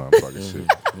Caliente. No, I'm talking shit.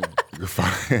 You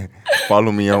can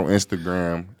follow me on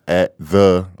Instagram at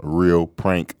The Real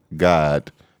Prank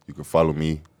God. You can follow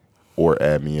me or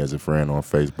add me as a friend on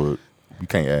Facebook. You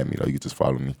can't add me though. You can just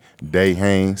follow me. Day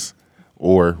Haynes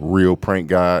or Real Prank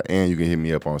God. And you can hit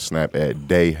me up on Snap at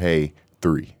DayHay3.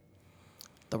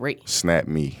 Three. Snap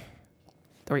me.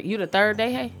 You the third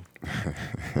day, hey?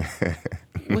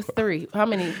 What's three? How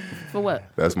many? For what?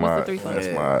 That's What's the three for?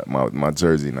 that's my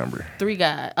jersey number. 3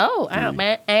 guys. Oh, ow,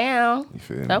 man. Ow. You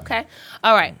feel me? Okay.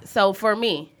 All right. So for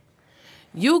me,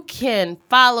 you can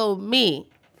follow me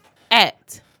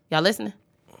at, y'all listening?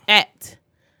 At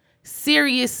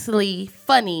Seriously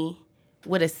Funny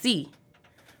with a C.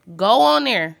 Go on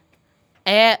there.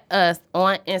 Add us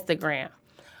on Instagram.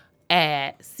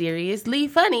 At Seriously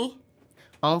Funny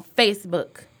on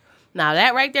Facebook. Now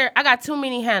that right there, I got too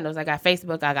many handles. I got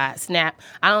Facebook, I got Snap.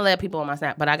 I don't let people on my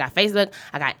Snap, but I got Facebook,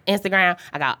 I got Instagram,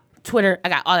 I got Twitter, I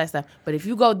got all that stuff. But if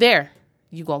you go there,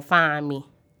 you gonna find me.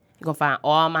 You're gonna find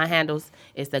all my handles.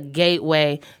 It's the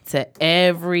gateway to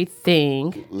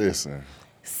everything. Listen,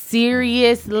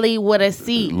 Seriously with a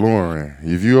C. Lauren,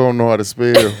 if you don't know how to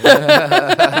spell, she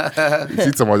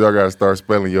talking about y'all gotta start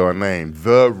spelling your name.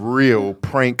 The Real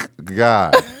Prank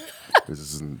God.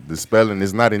 The spelling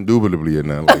is not indubitably or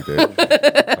nothing like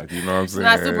that. Like, you know what I'm saying?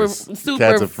 Not super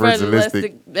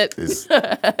Cataphragalistic.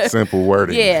 It's simple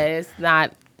wording. Yeah, it's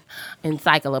not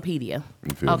encyclopedia.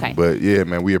 You feel Okay. me? But yeah,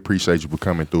 man, we appreciate you for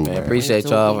coming through, Man, man. appreciate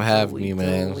We y'all do, for we having do, me, we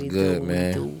man. do, It was we good, do,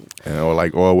 man. And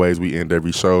like always, we end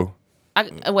every show.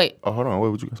 Wait, Oh, hold on. Wait,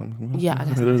 would you got something? yeah, I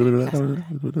got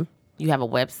something. You have a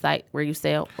website where you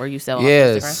sell on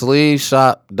Yeah, Instagram?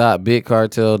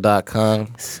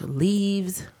 sleeveshop.bigcartel.com.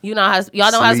 Sleeves. You know how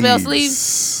y'all know how to spell sleeves?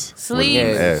 Sleeves. Yeah,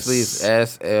 S. sleeves.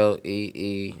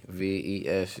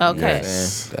 SLEEVES. Okay.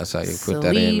 That's how you put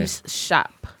that in Sleeves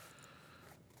shop.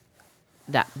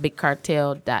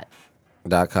 .bigcartel.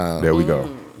 .com. There we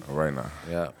go. All right now.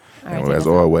 Yeah. All And right, as take us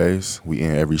out. always, we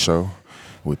end every show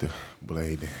with the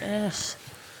blade.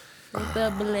 With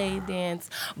the blade dance.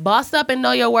 Boss up and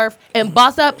know your worth, and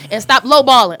boss up and stop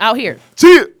lowballing out here.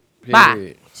 Cheer. Bye.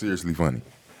 Period. Seriously funny.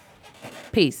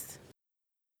 Peace.